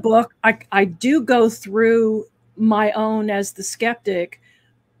end of the book, I do go through my own, as the skeptic,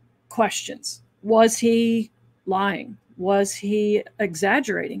 questions. Was he lying? Was he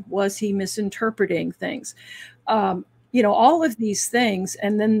exaggerating? Was he misinterpreting things? You know, all of these things.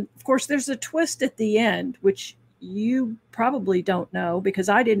 And then, of course, there's a twist at the end, which you probably don't know, because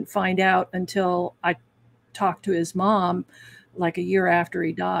I didn't find out until I talked to his mom like a year after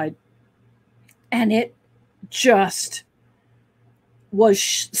he died. And it just was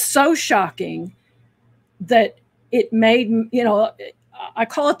so shocking that it made, you know, I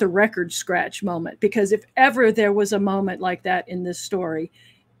call it the record scratch moment, because if ever there was a moment like that in this story,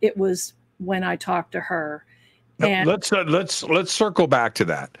 it was when I talked to her. And let's circle back to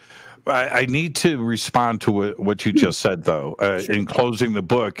that. I need to respond to what you just said, though, sure, in closing the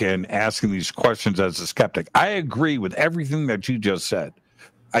book and asking these questions as a skeptic. I agree with everything that you just said.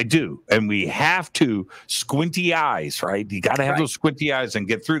 I do. And we have to squinty eyes, right? You got to have those squinty eyes and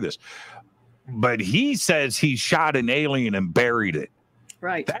get through this. But he says he shot an alien and buried it.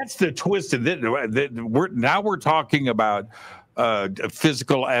 Right. That's the twist of it. We're talking about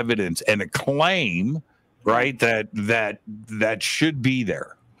physical evidence and a claim, right, that should be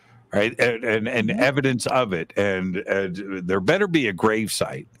there, right, and evidence of it, and there better be a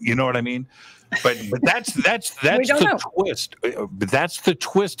gravesite. You know what I mean? But that's the twist. But that's the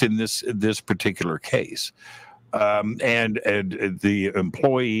twist in this particular case. and the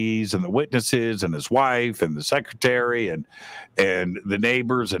employees and the witnesses and his wife and the secretary and the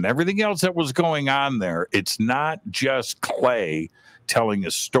neighbors and everything else that was going on there. It's not just Clay telling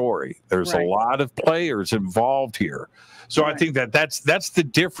a story. There's a lot of players involved here. So I think that's the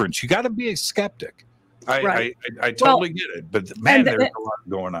difference. You got to be a skeptic. I totally get it, but man, there's a lot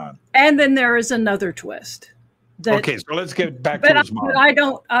going on. And then there is another twist. Okay, so let's get back to his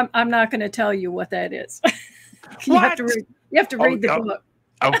mom. I'm not going to tell you what that is. You have to read the book.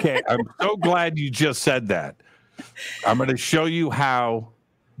 Okay, I'm so glad you just said that. I'm going to show you how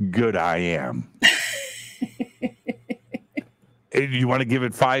good I am. You want to give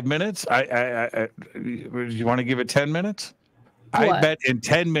it 5 minutes? You want to give it 10 minutes? What? I bet in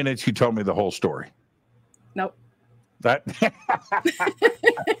 10 minutes you told me the whole story. Nope. That.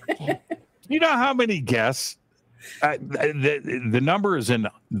 You know how many guests? The number is in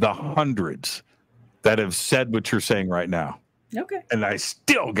the hundreds that have said what you're saying right now. Okay. And I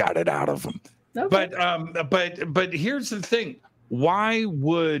still got it out of them. Okay. But here's the thing. Why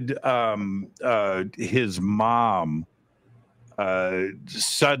would his mom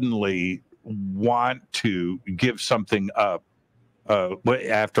suddenly want to give something up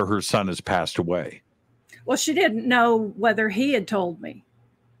after her son has passed away? Well, she didn't know whether he had told me.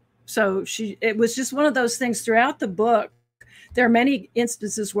 So it was just one of those things throughout the book. There are many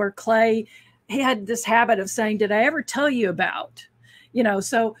instances where Clay, he had this habit of saying, "Did I ever tell you about?"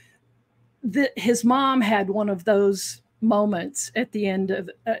 So his mom had one of those moments at the end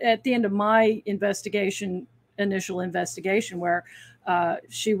of my initial investigation, where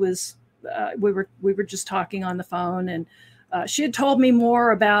she was, we were just talking on the phone, and she had told me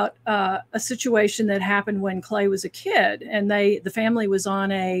more about a situation that happened when Clay was a kid, and the family was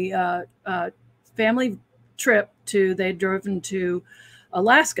on a family trip they'd driven to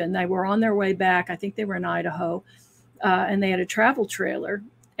Alaska, and they were on their way back. I think they were in Idaho, and they had a travel trailer,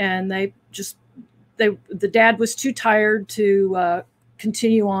 and the dad was too tired to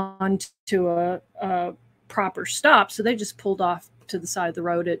continue on to a proper stop, so they just pulled off to the side of the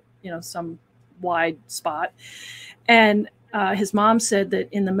road at some wide spot. And his mom said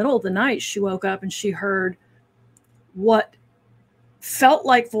that in the middle of the night she woke up and she heard what felt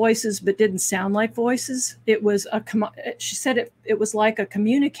like voices but didn't sound like voices. It was she said it was like a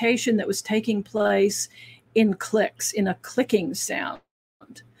communication that was taking place in clicks, in a clicking sound.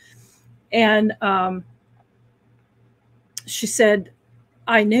 And she said,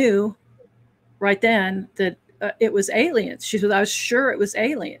 I knew right then that it was aliens. She said, I was sure it was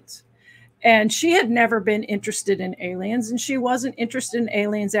aliens. And she had never been interested in aliens, and she wasn't interested in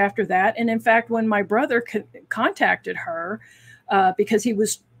aliens after that. And in fact, when my brother contacted her, because he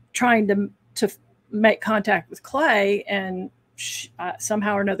was trying to make contact with Clay, and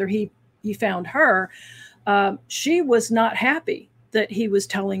somehow or another he found her, she was not happy that he was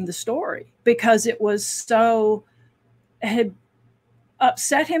telling the story, because it had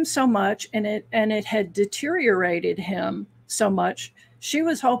upset him so much, and it had deteriorated him so much. She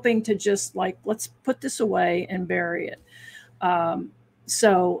was hoping to just let's put this away and bury it. And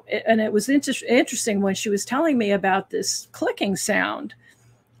it was interesting when she was telling me about this clicking sound.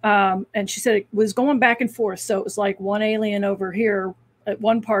 And she said it was going back and forth. So it was like one alien over here at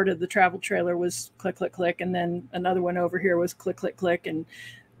one part of the travel trailer was click, click, click. And then another one over here was click, click, click. And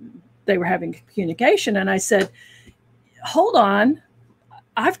they were having communication. And I said, hold on,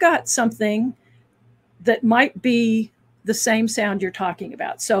 I've got something that might be the same sound you're talking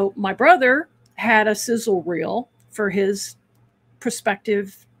about. So my brother had a sizzle reel for his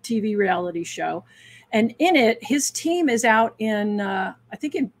prospective TV reality show. And in it, his team is out in, I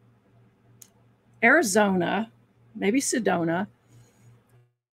think in Arizona, maybe Sedona.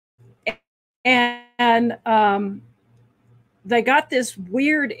 And they got this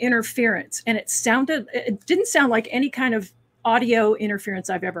weird interference, and it didn't sound like any kind of audio interference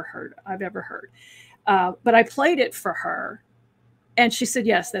I've ever heard. But I played it for her, and she said,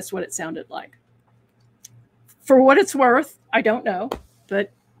 yes, that's what it sounded like. For what it's worth, I don't know,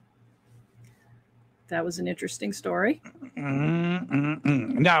 but that was an interesting story.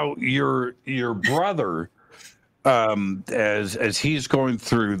 Now, your brother, as he's going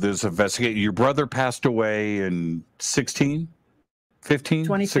through this investigation, your brother passed away in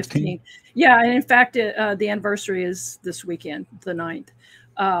 2015. 16? Yeah, and in fact, the anniversary is this weekend, the 9th.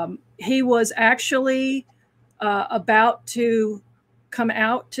 He was actually about to come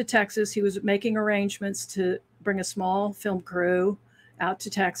out to Texas. He was making arrangements to bring a small film crew out to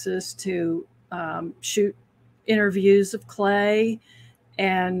Texas to shoot interviews of Clay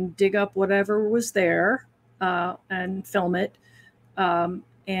and dig up whatever was there and film it.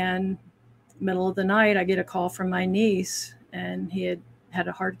 And middle of the night, I get a call from my niece, and he had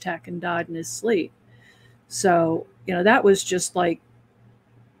a heart attack and died in his sleep. So, you know, that was just like,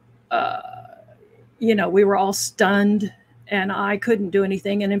 you know, we were all stunned, and I couldn't do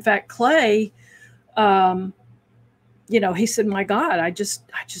anything. And in fact, Clay, you know, he said, my God, I just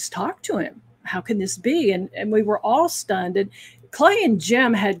talked to him. How can this be? And we were all stunned. And Clay and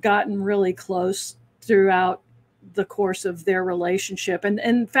Jim had gotten really close throughout the course of their relationship. And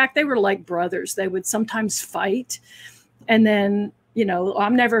in fact, they were like brothers. They would sometimes fight, and then, you know,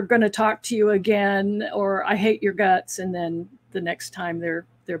 I'm never going to talk to you again, or I hate your guts. And then the next time they're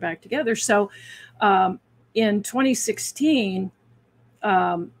back together. So in 2016,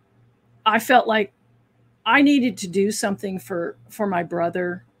 I felt like I needed to do something for my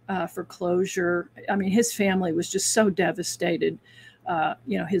brother, for closure. I mean, his family was just so devastated.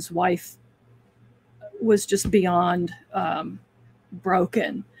 You know, his wife was just beyond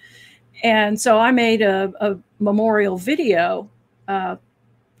broken. And so I made a memorial video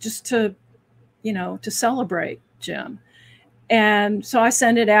just to, you know, to celebrate Jim. And so I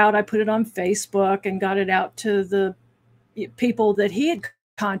sent it out. I put it on Facebook and got it out to the people that he had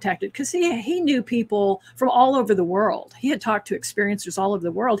contacted, because he knew people from all over the world. He had talked to experiencers all over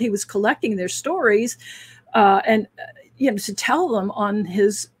the world. He was collecting their stories and, you know, to tell them on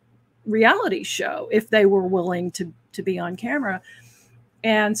his reality show if they were willing to be on camera.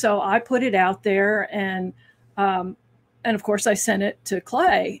 And so I put it out there, and of course I sent it to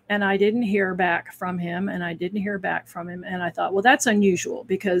Clay, and I didn't hear back from him, and I thought, well, that's unusual,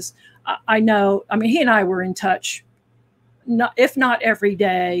 because I know, I mean, he and I were in touch, if not every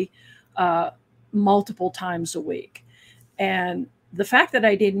day, multiple times a week. And the fact that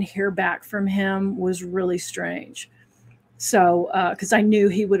I didn't hear back from him was really strange. So, because I knew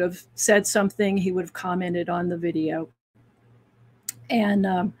he would have said something, he would have commented on the video.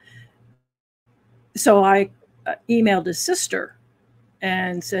 And so I emailed his sister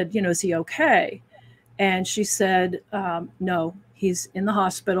and said, you know, is he okay? And she said, no, he's in the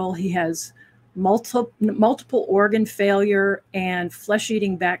hospital. He has multiple organ failure and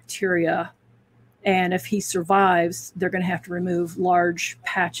flesh-eating bacteria. And if he survives, they're going to have to remove large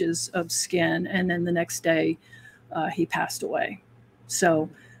patches of skin. And then the next day, he passed away. So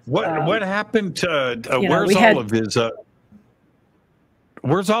what happened to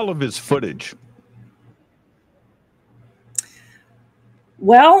where's all of his footage?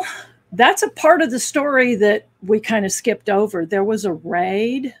 Well, that's a part of the story that we kind of skipped over. There was a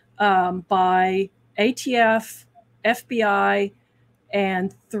raid by ATF, FBI,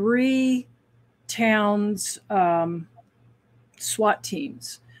 and 3 towns SWAT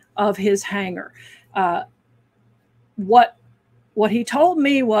teams of his hangar. What he told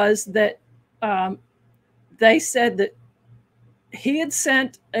me was that they said that he had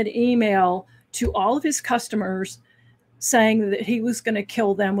sent an email to all of his customers saying that he was going to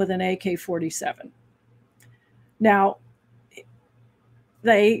kill them with an AK-47. Now,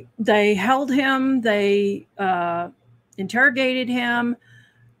 they held him, they interrogated him,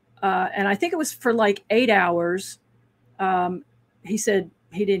 and I think it was for like 8 hours. He said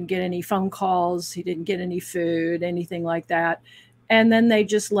he didn't get any phone calls, he didn't get any food, anything like that. And then they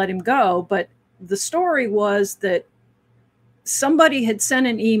just let him go. But the story was that somebody had sent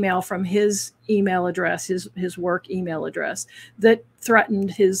an email from his email address, his work email address, that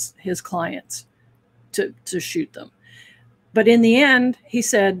threatened his clients to shoot them. But in the end, he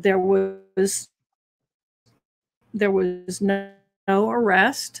said there was no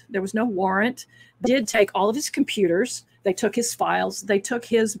arrest, there was no warrant. They did take all of his computers, they took his files, they took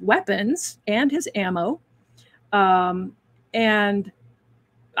his weapons and his ammo, and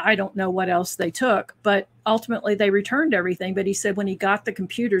I don't know what else they took, but ultimately they returned everything. But he said when he got the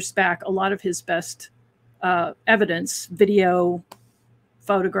computers back, a lot of his best evidence, video,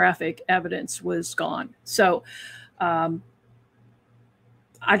 photographic evidence, was gone. So I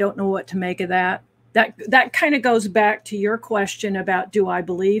don't know what to make of that. That kind of goes back to your question about, do I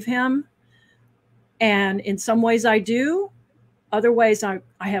believe him? And in some ways I do. Other ways I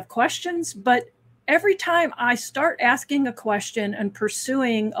have questions. But every time I start asking a question and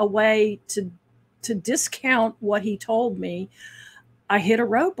pursuing a way to discount what he told me, I hit a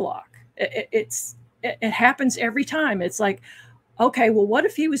roadblock. It happens every time. It's like, okay, well, what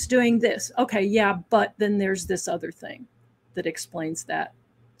if he was doing this? Okay, yeah, but then there's this other thing that explains that.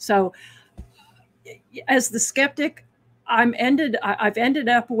 So as the skeptic, I've ended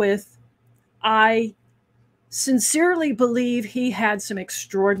up with, I sincerely believe he had some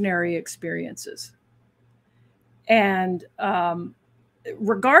extraordinary experiences. And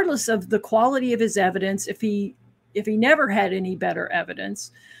regardless of the quality of his evidence, if he never had any better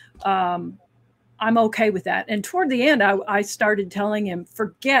evidence, I'm okay with that. And toward the end, I started telling him,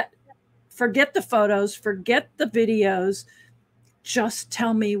 forget the photos, forget the videos, just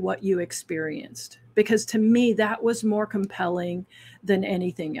tell me what you experienced. Because to me, that was more compelling than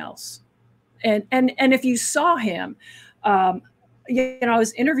anything else. And if you saw him, you know, I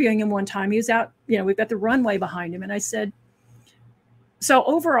was interviewing him one time. He was out, you know, we've got the runway behind him. And I said, so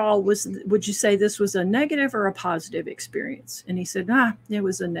overall, would you say this was a negative or a positive experience? And he said, it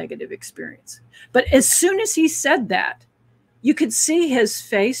was a negative experience. But as soon as he said that, you could see his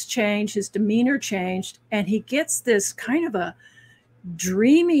face change, his demeanor changed, and he gets this kind of a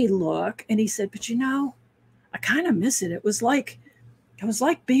dreamy look. And he said, but you know, I kind of miss it. It was like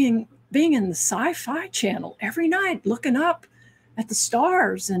being in the sci-fi channel every night, looking up at the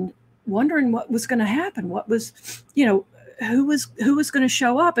stars and wondering what was going to happen. What was, you know, who was going to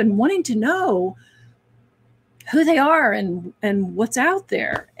show up, and wanting to know who they are and what's out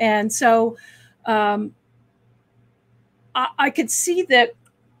there. And so I could see that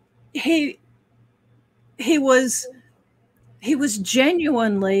he was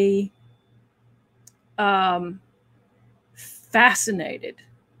genuinely fascinated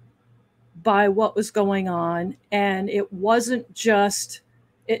by what was going on. And it wasn't just,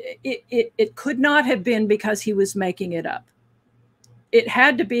 it could not have been because he was making it up. It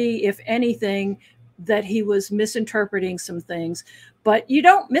had to be, if anything, that he was misinterpreting some things. But you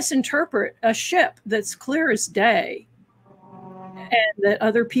don't misinterpret a ship that's clear as day and that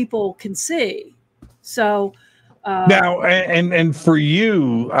other people can see. So now, and for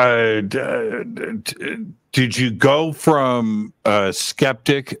you, did you go from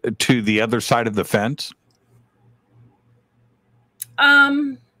skeptic to the other side of the fence?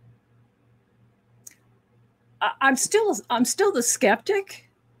 I'm still the skeptic.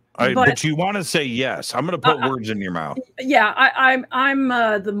 But you want to say yes. I'm going to put words in your mouth. Yeah, I'm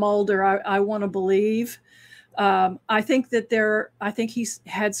the Mulder. I want to believe. I think he's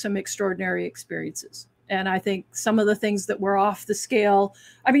had some extraordinary experiences. And I think some of the things that were off the scale,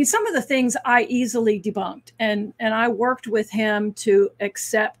 I mean, some of the things I easily debunked, and I worked with him to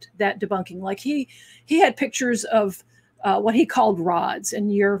accept that debunking. Like he had pictures of what he called rods,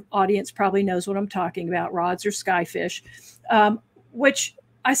 and your audience probably knows what I'm talking about. Rods or skyfish, which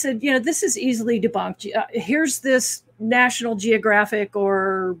I said, you know, this is easily debunked. Here's this National Geographic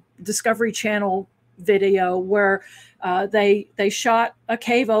or Discovery Channel video where they shot a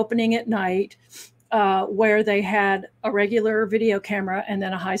cave opening at night, where they had a regular video camera and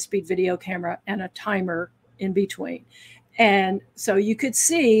then a high-speed video camera and a timer in between. And so you could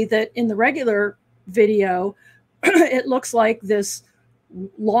see that in the regular video, it looks like this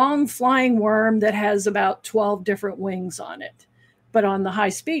long flying worm that has about 12 different wings on it. But on the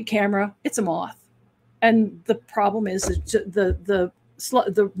high-speed camera, it's a moth. And the problem is that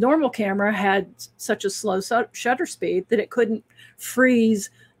the normal camera had such a slow shutter speed that it couldn't freeze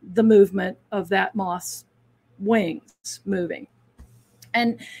the movement of that moth's wings moving.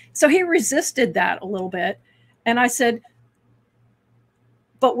 And so he resisted that a little bit. And I said,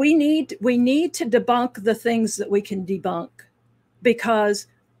 but we need to debunk the things that we can debunk, because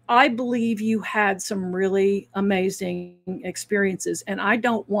I believe you had some really amazing experiences, and I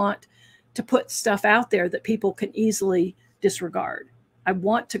don't want to put stuff out there that people can easily disregard. I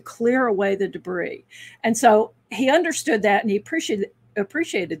want to clear away the debris. And so he understood that, and he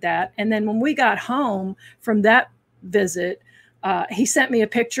appreciated that. And then when we got home from that visit, he sent me a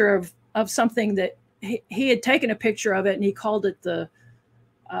picture of something that he had taken a picture of it, and he called it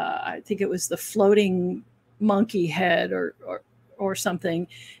I think it was the floating monkey head or something.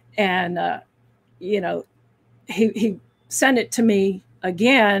 And, you know, he sent it to me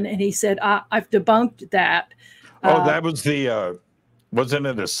again, and he said, I've debunked that. Oh, that was wasn't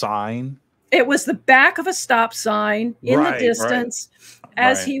it a sign? It was the back of a stop sign in the distance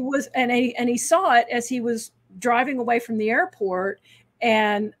as he was, and he saw it as he was driving away from the airport.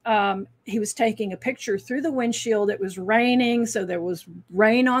 And he was taking a picture through the windshield. It was raining, so there was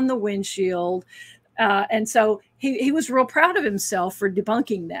rain on the windshield. And so he was real proud of himself for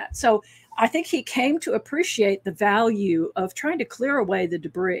debunking that. So I think he came to appreciate the value of trying to clear away the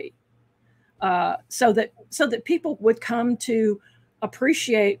debris, so that people would come to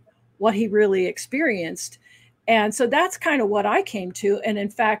appreciate what he really experienced. And so that's kind of what I came to. And in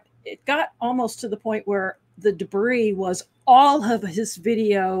fact, it got almost to the point where the debris was all of his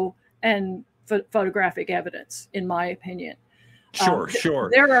video and photographic evidence, in my opinion. Sure.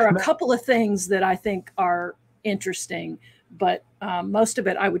 There are a couple of things that I think are interesting, but most of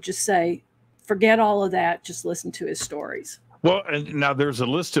it, I would just say, forget all of that. Just listen to his stories. Well, and now there's a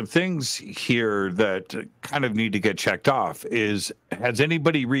list of things here that kind of need to get checked off. Has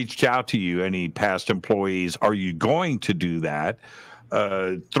anybody reached out to you, any past employees? Are you going to do that?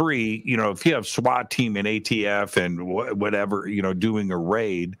 3, if you have SWAT team and ATF and whatever, doing a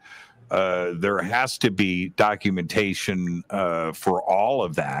raid, there has to be documentation for all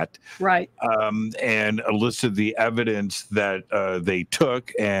of that. Right. And a list of the evidence that they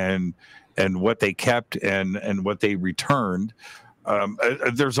took and what they kept and what they returned.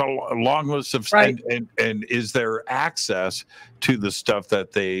 There's a long list of, right. and is there access to the stuff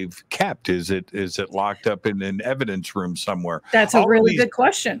that they've kept? Is it locked up in an evidence room somewhere? That's a really good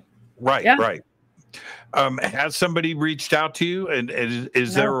question. Right, yeah. right. Has somebody reached out to you, and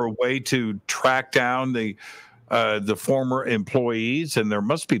is there a way to track down the former employees? And there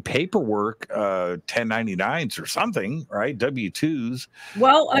must be paperwork, 1099s or something, right? W-2s.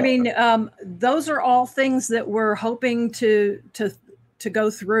 Well, I mean, those are all things that we're hoping to go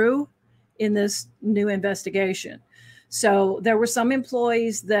through in this new investigation. So there were some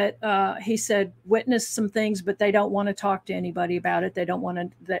employees that he said witnessed some things, but they don't want to talk to anybody about it. They don't want to.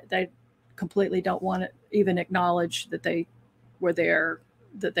 They completely don't want to even acknowledge that they were there,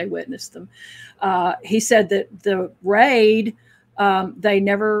 that they witnessed them. He said that the raid, they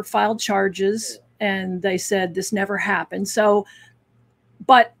never filed charges, and they said this never happened. So,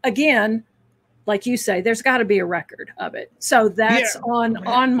 but again, like you say, there's got to be a record of it. So that's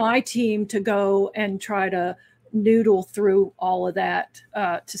on my team to go and try to noodle through all of that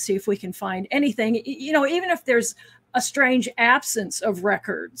to see if we can find anything, even if there's a strange absence of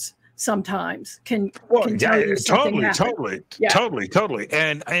records. Sometimes can tell you something totally.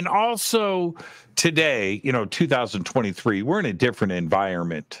 And also today, 2023, we're in a different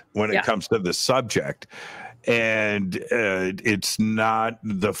environment when it comes to the subject. And it's not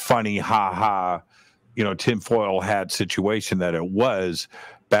the funny tinfoil hat situation that it was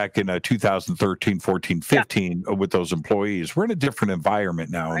back in 2013, 14, 15 with those employees. We're in a different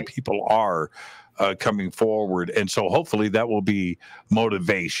environment now, and people are coming forward, and so hopefully that will be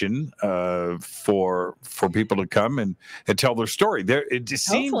motivation for people to come and tell their story. It just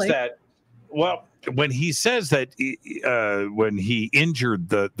seems that, well, when he says that when he injured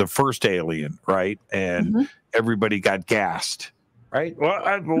the first alien, right, and everybody got gassed, right?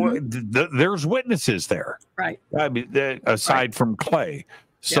 Well, there's witnesses there, right? I mean, aside from Clay.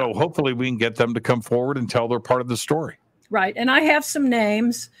 So hopefully we can get them to come forward and tell their part of the story. Right, and I have some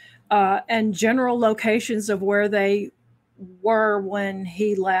names and general locations of where they were when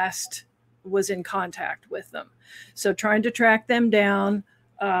he last was in contact with them. So trying to track them down.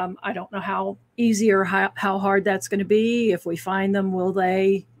 I don't know how easy or how hard that's going to be. If we find them, will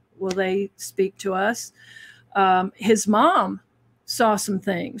they speak to us? His mom saw some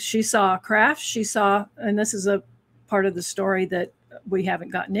things. She saw crafts. She saw, and this is a part of the story that we haven't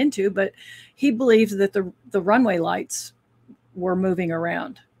gotten into, but he believed that the runway lights were moving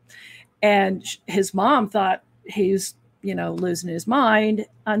around. And his mom thought he's, losing his mind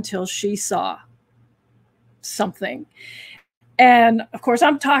until she saw something. And of course,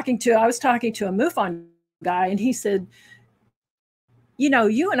 I was talking to a MUFON guy, and he said,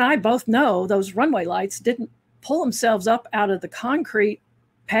 you and I both know those runway lights didn't pull themselves up out of the concrete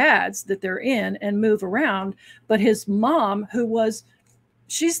pads that they're in and move around. But his mom,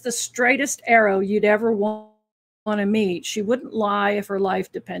 she's the straightest arrow you'd ever want to meet. She wouldn't lie if her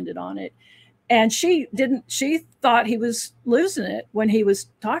life depended on it. And she thought he was losing it when he was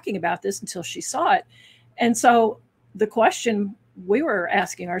talking about this until she saw it. And so the question we were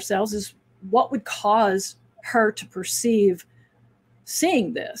asking ourselves is, what would cause her to perceive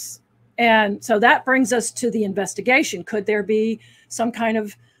seeing this? And so that brings us to the investigation. Could there be some kind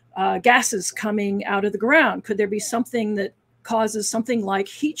of gases coming out of the ground? Could there be something that causes something like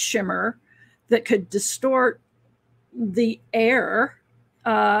heat shimmer that could distort the air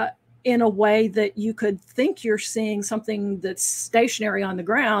in a way that you could think you're seeing something that's stationary on the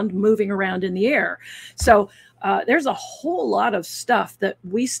ground moving around in the air? So there's a whole lot of stuff that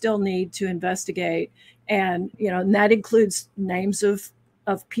we still need to investigate. And, and that includes names of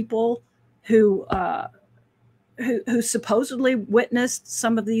people who supposedly witnessed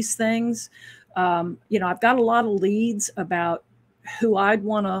some of these things. I've got a lot of leads about who I'd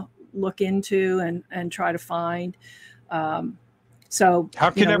want to look into and try to find. So how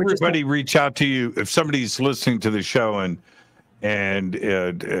can everybody reach out to you if somebody's listening to the show and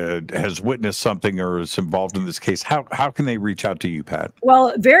has witnessed something or is involved in this case? How can they reach out to you, Pat?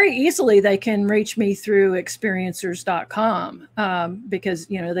 Well, very easily they can reach me through experiencers.com because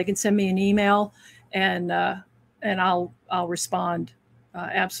they can send me an email and I'll respond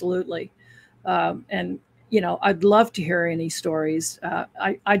absolutely. And I'd love to hear any stories.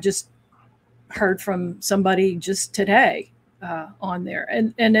 I just heard from somebody just today on there,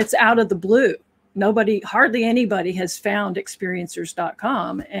 and it's out of the blue. Hardly anybody has found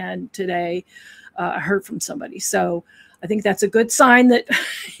experiencers.com, and today I heard from somebody. So I think that's a good sign that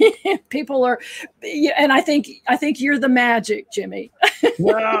people are, and I think you're the magic, Jimmy.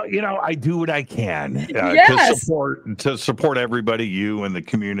 Well, I do what I can yes. to support everybody, you and the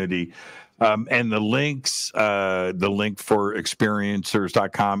community. And the link for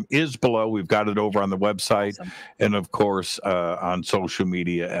experiencers.com is below. We've got it over on the website. Awesome. And of course, on social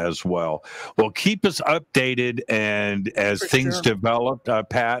media as well. Well, keep us updated. And as things develop,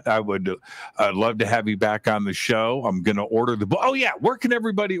 Pat, I would love to have you back on the show. I'm going to order the book. Oh, yeah. Where can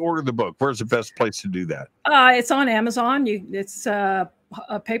everybody order the book? Where's the best place to do that? It's on Amazon. It's a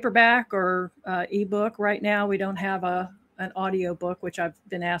paperback or ebook. Right now, we don't have an audio book, which I've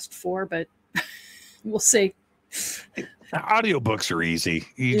been asked for, but we'll see. Audiobooks are easy.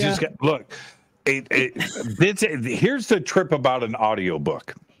 You just got look. Here's the trip about an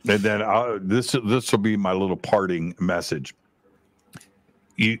audiobook, and then this will be my little parting message.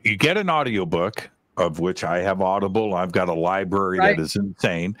 You get an audiobook, of which I have Audible. I've got a library that is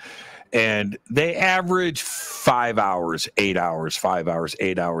insane, and they average 5 hours, 8 hours, 5 hours,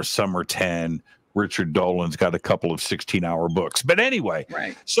 8 hours. Some are 10. Richard Dolan's got a couple of 16-hour books. But anyway,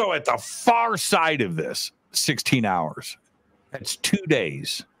 so at the far side of this, 16 hours, that's 2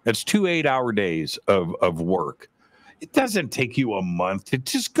 days. That's 2 8-hour days of work. It doesn't take you a month to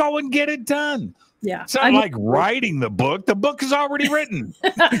just go and get it done. Yeah. It's not like writing the book. The book is already written.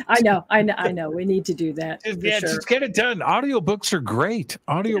 I know. We need to do that. Just get it done. Audiobooks are great.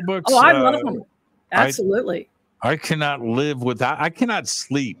 Audiobooks. Oh, I love them. Absolutely. I cannot live without, I cannot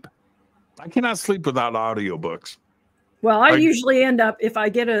sleep. I cannot sleep without audiobooks. Well, I usually end up, if I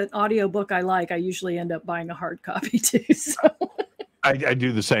get an audiobook I like, I usually end up buying a hard copy too. So. I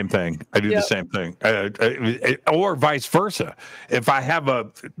do the same thing. I do the same thing. Or vice versa. If I have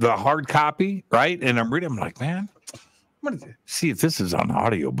the hard copy, right, and I'm reading, I'm like, man, I'm going to see if this is on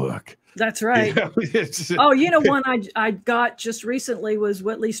audiobook. That's right. One I got just recently was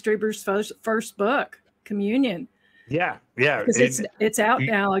Whitley Strieber's first book, Communion. Yeah. Because it's out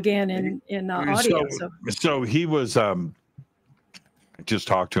now again in audio. So he was. I just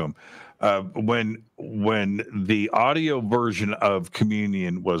talked to him when the audio version of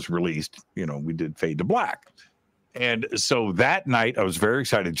Communion was released. We did Fade to Black, and so that night I was very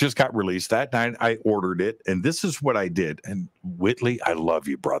excited. It just got released that night. I ordered it, and this is what I did. And Whitley, I love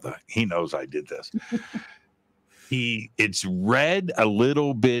you, brother. He knows I did this. It's read a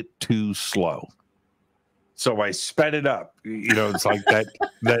little bit too slow. So I sped it up. It's like that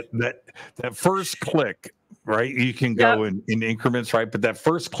first click, right? You can go in increments, right? But that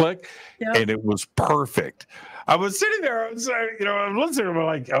first click, and it was perfect. I was sitting there, I'm listening, I'm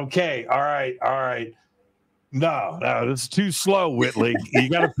like, okay, all right. No, this is too slow, Whitley. You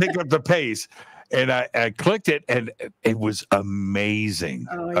got to pick up the pace. And I clicked it, and it was amazing.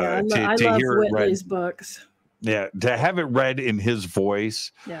 Oh, yeah. I love Whitley's books. Yeah, to have it read in his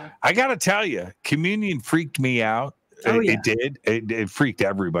voice. Yeah, I got to tell you, Communion freaked me out. It did. It freaked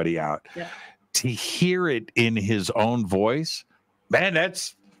everybody out. Yeah. To hear it in his own voice, man,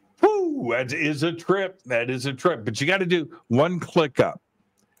 that is a trip. That is a trip. But you got to do one click up.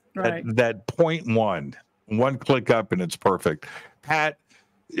 Right. That 0.1 click up, and it's perfect. Pat,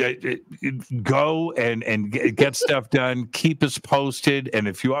 go and get stuff done. Keep us posted. And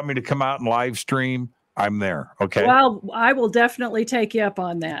if you want me to come out and live stream, I'm there. Okay. Well, I will definitely take you up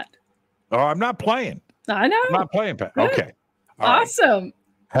on that. Oh, I'm not playing. I know. I'm not playing, Pat. Good. Okay. All awesome. Right.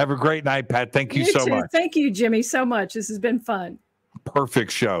 Have a great night, Pat. Thank you so much. Thank you, Jimmy, so much. This has been fun.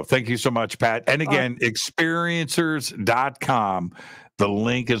 Perfect show. Thank you so much, Pat. And again, experiencers.com. The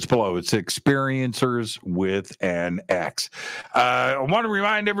link is below. It's experiencers with an X. I want to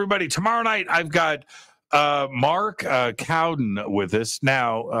remind everybody, tomorrow night, I've got Mark Cowden with us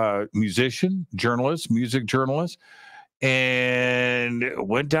now, musician, journalist, music journalist, and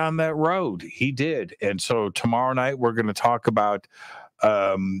went down that road. He did. And so tomorrow night, we're going to talk about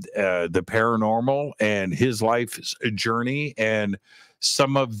the paranormal and his life's journey and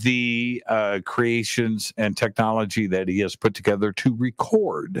some of the creations and technology that he has put together to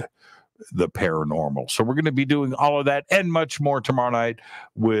record the paranormal. So we're going to be doing all of that and much more tomorrow night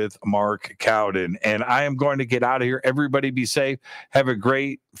with Mark Cowden. And I am going to get out of here. Everybody be safe. Have a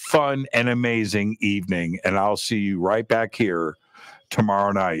great, fun, and amazing evening. And I'll see you right back here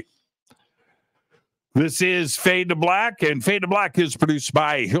tomorrow night. This is Fade to Black, and Fade to Black is produced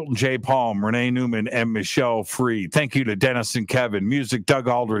by Hilton J. Palm, Renee Newman, and Michelle Freed. Thank you to Dennis and Kevin. Music, Doug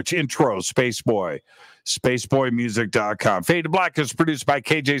Aldrich. Intro, Space Boy. spaceboymusic.com. Fade to Black is produced by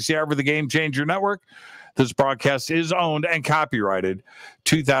KJCR for the Game Changer Network. This broadcast is owned and copyrighted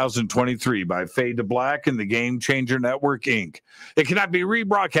 2023 by Fade to Black and the Game Changer Network, Inc. It cannot be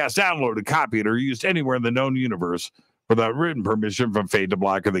rebroadcast, downloaded, copied, or used anywhere in the known universe without written permission from Fade to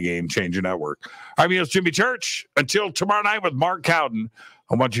Black and the Game Changer Network. I'm your host, Jimmy Church. Until tomorrow night with Mark Cowden,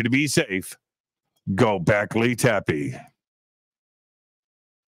 I want you to be safe. Go back, Lee Tappy.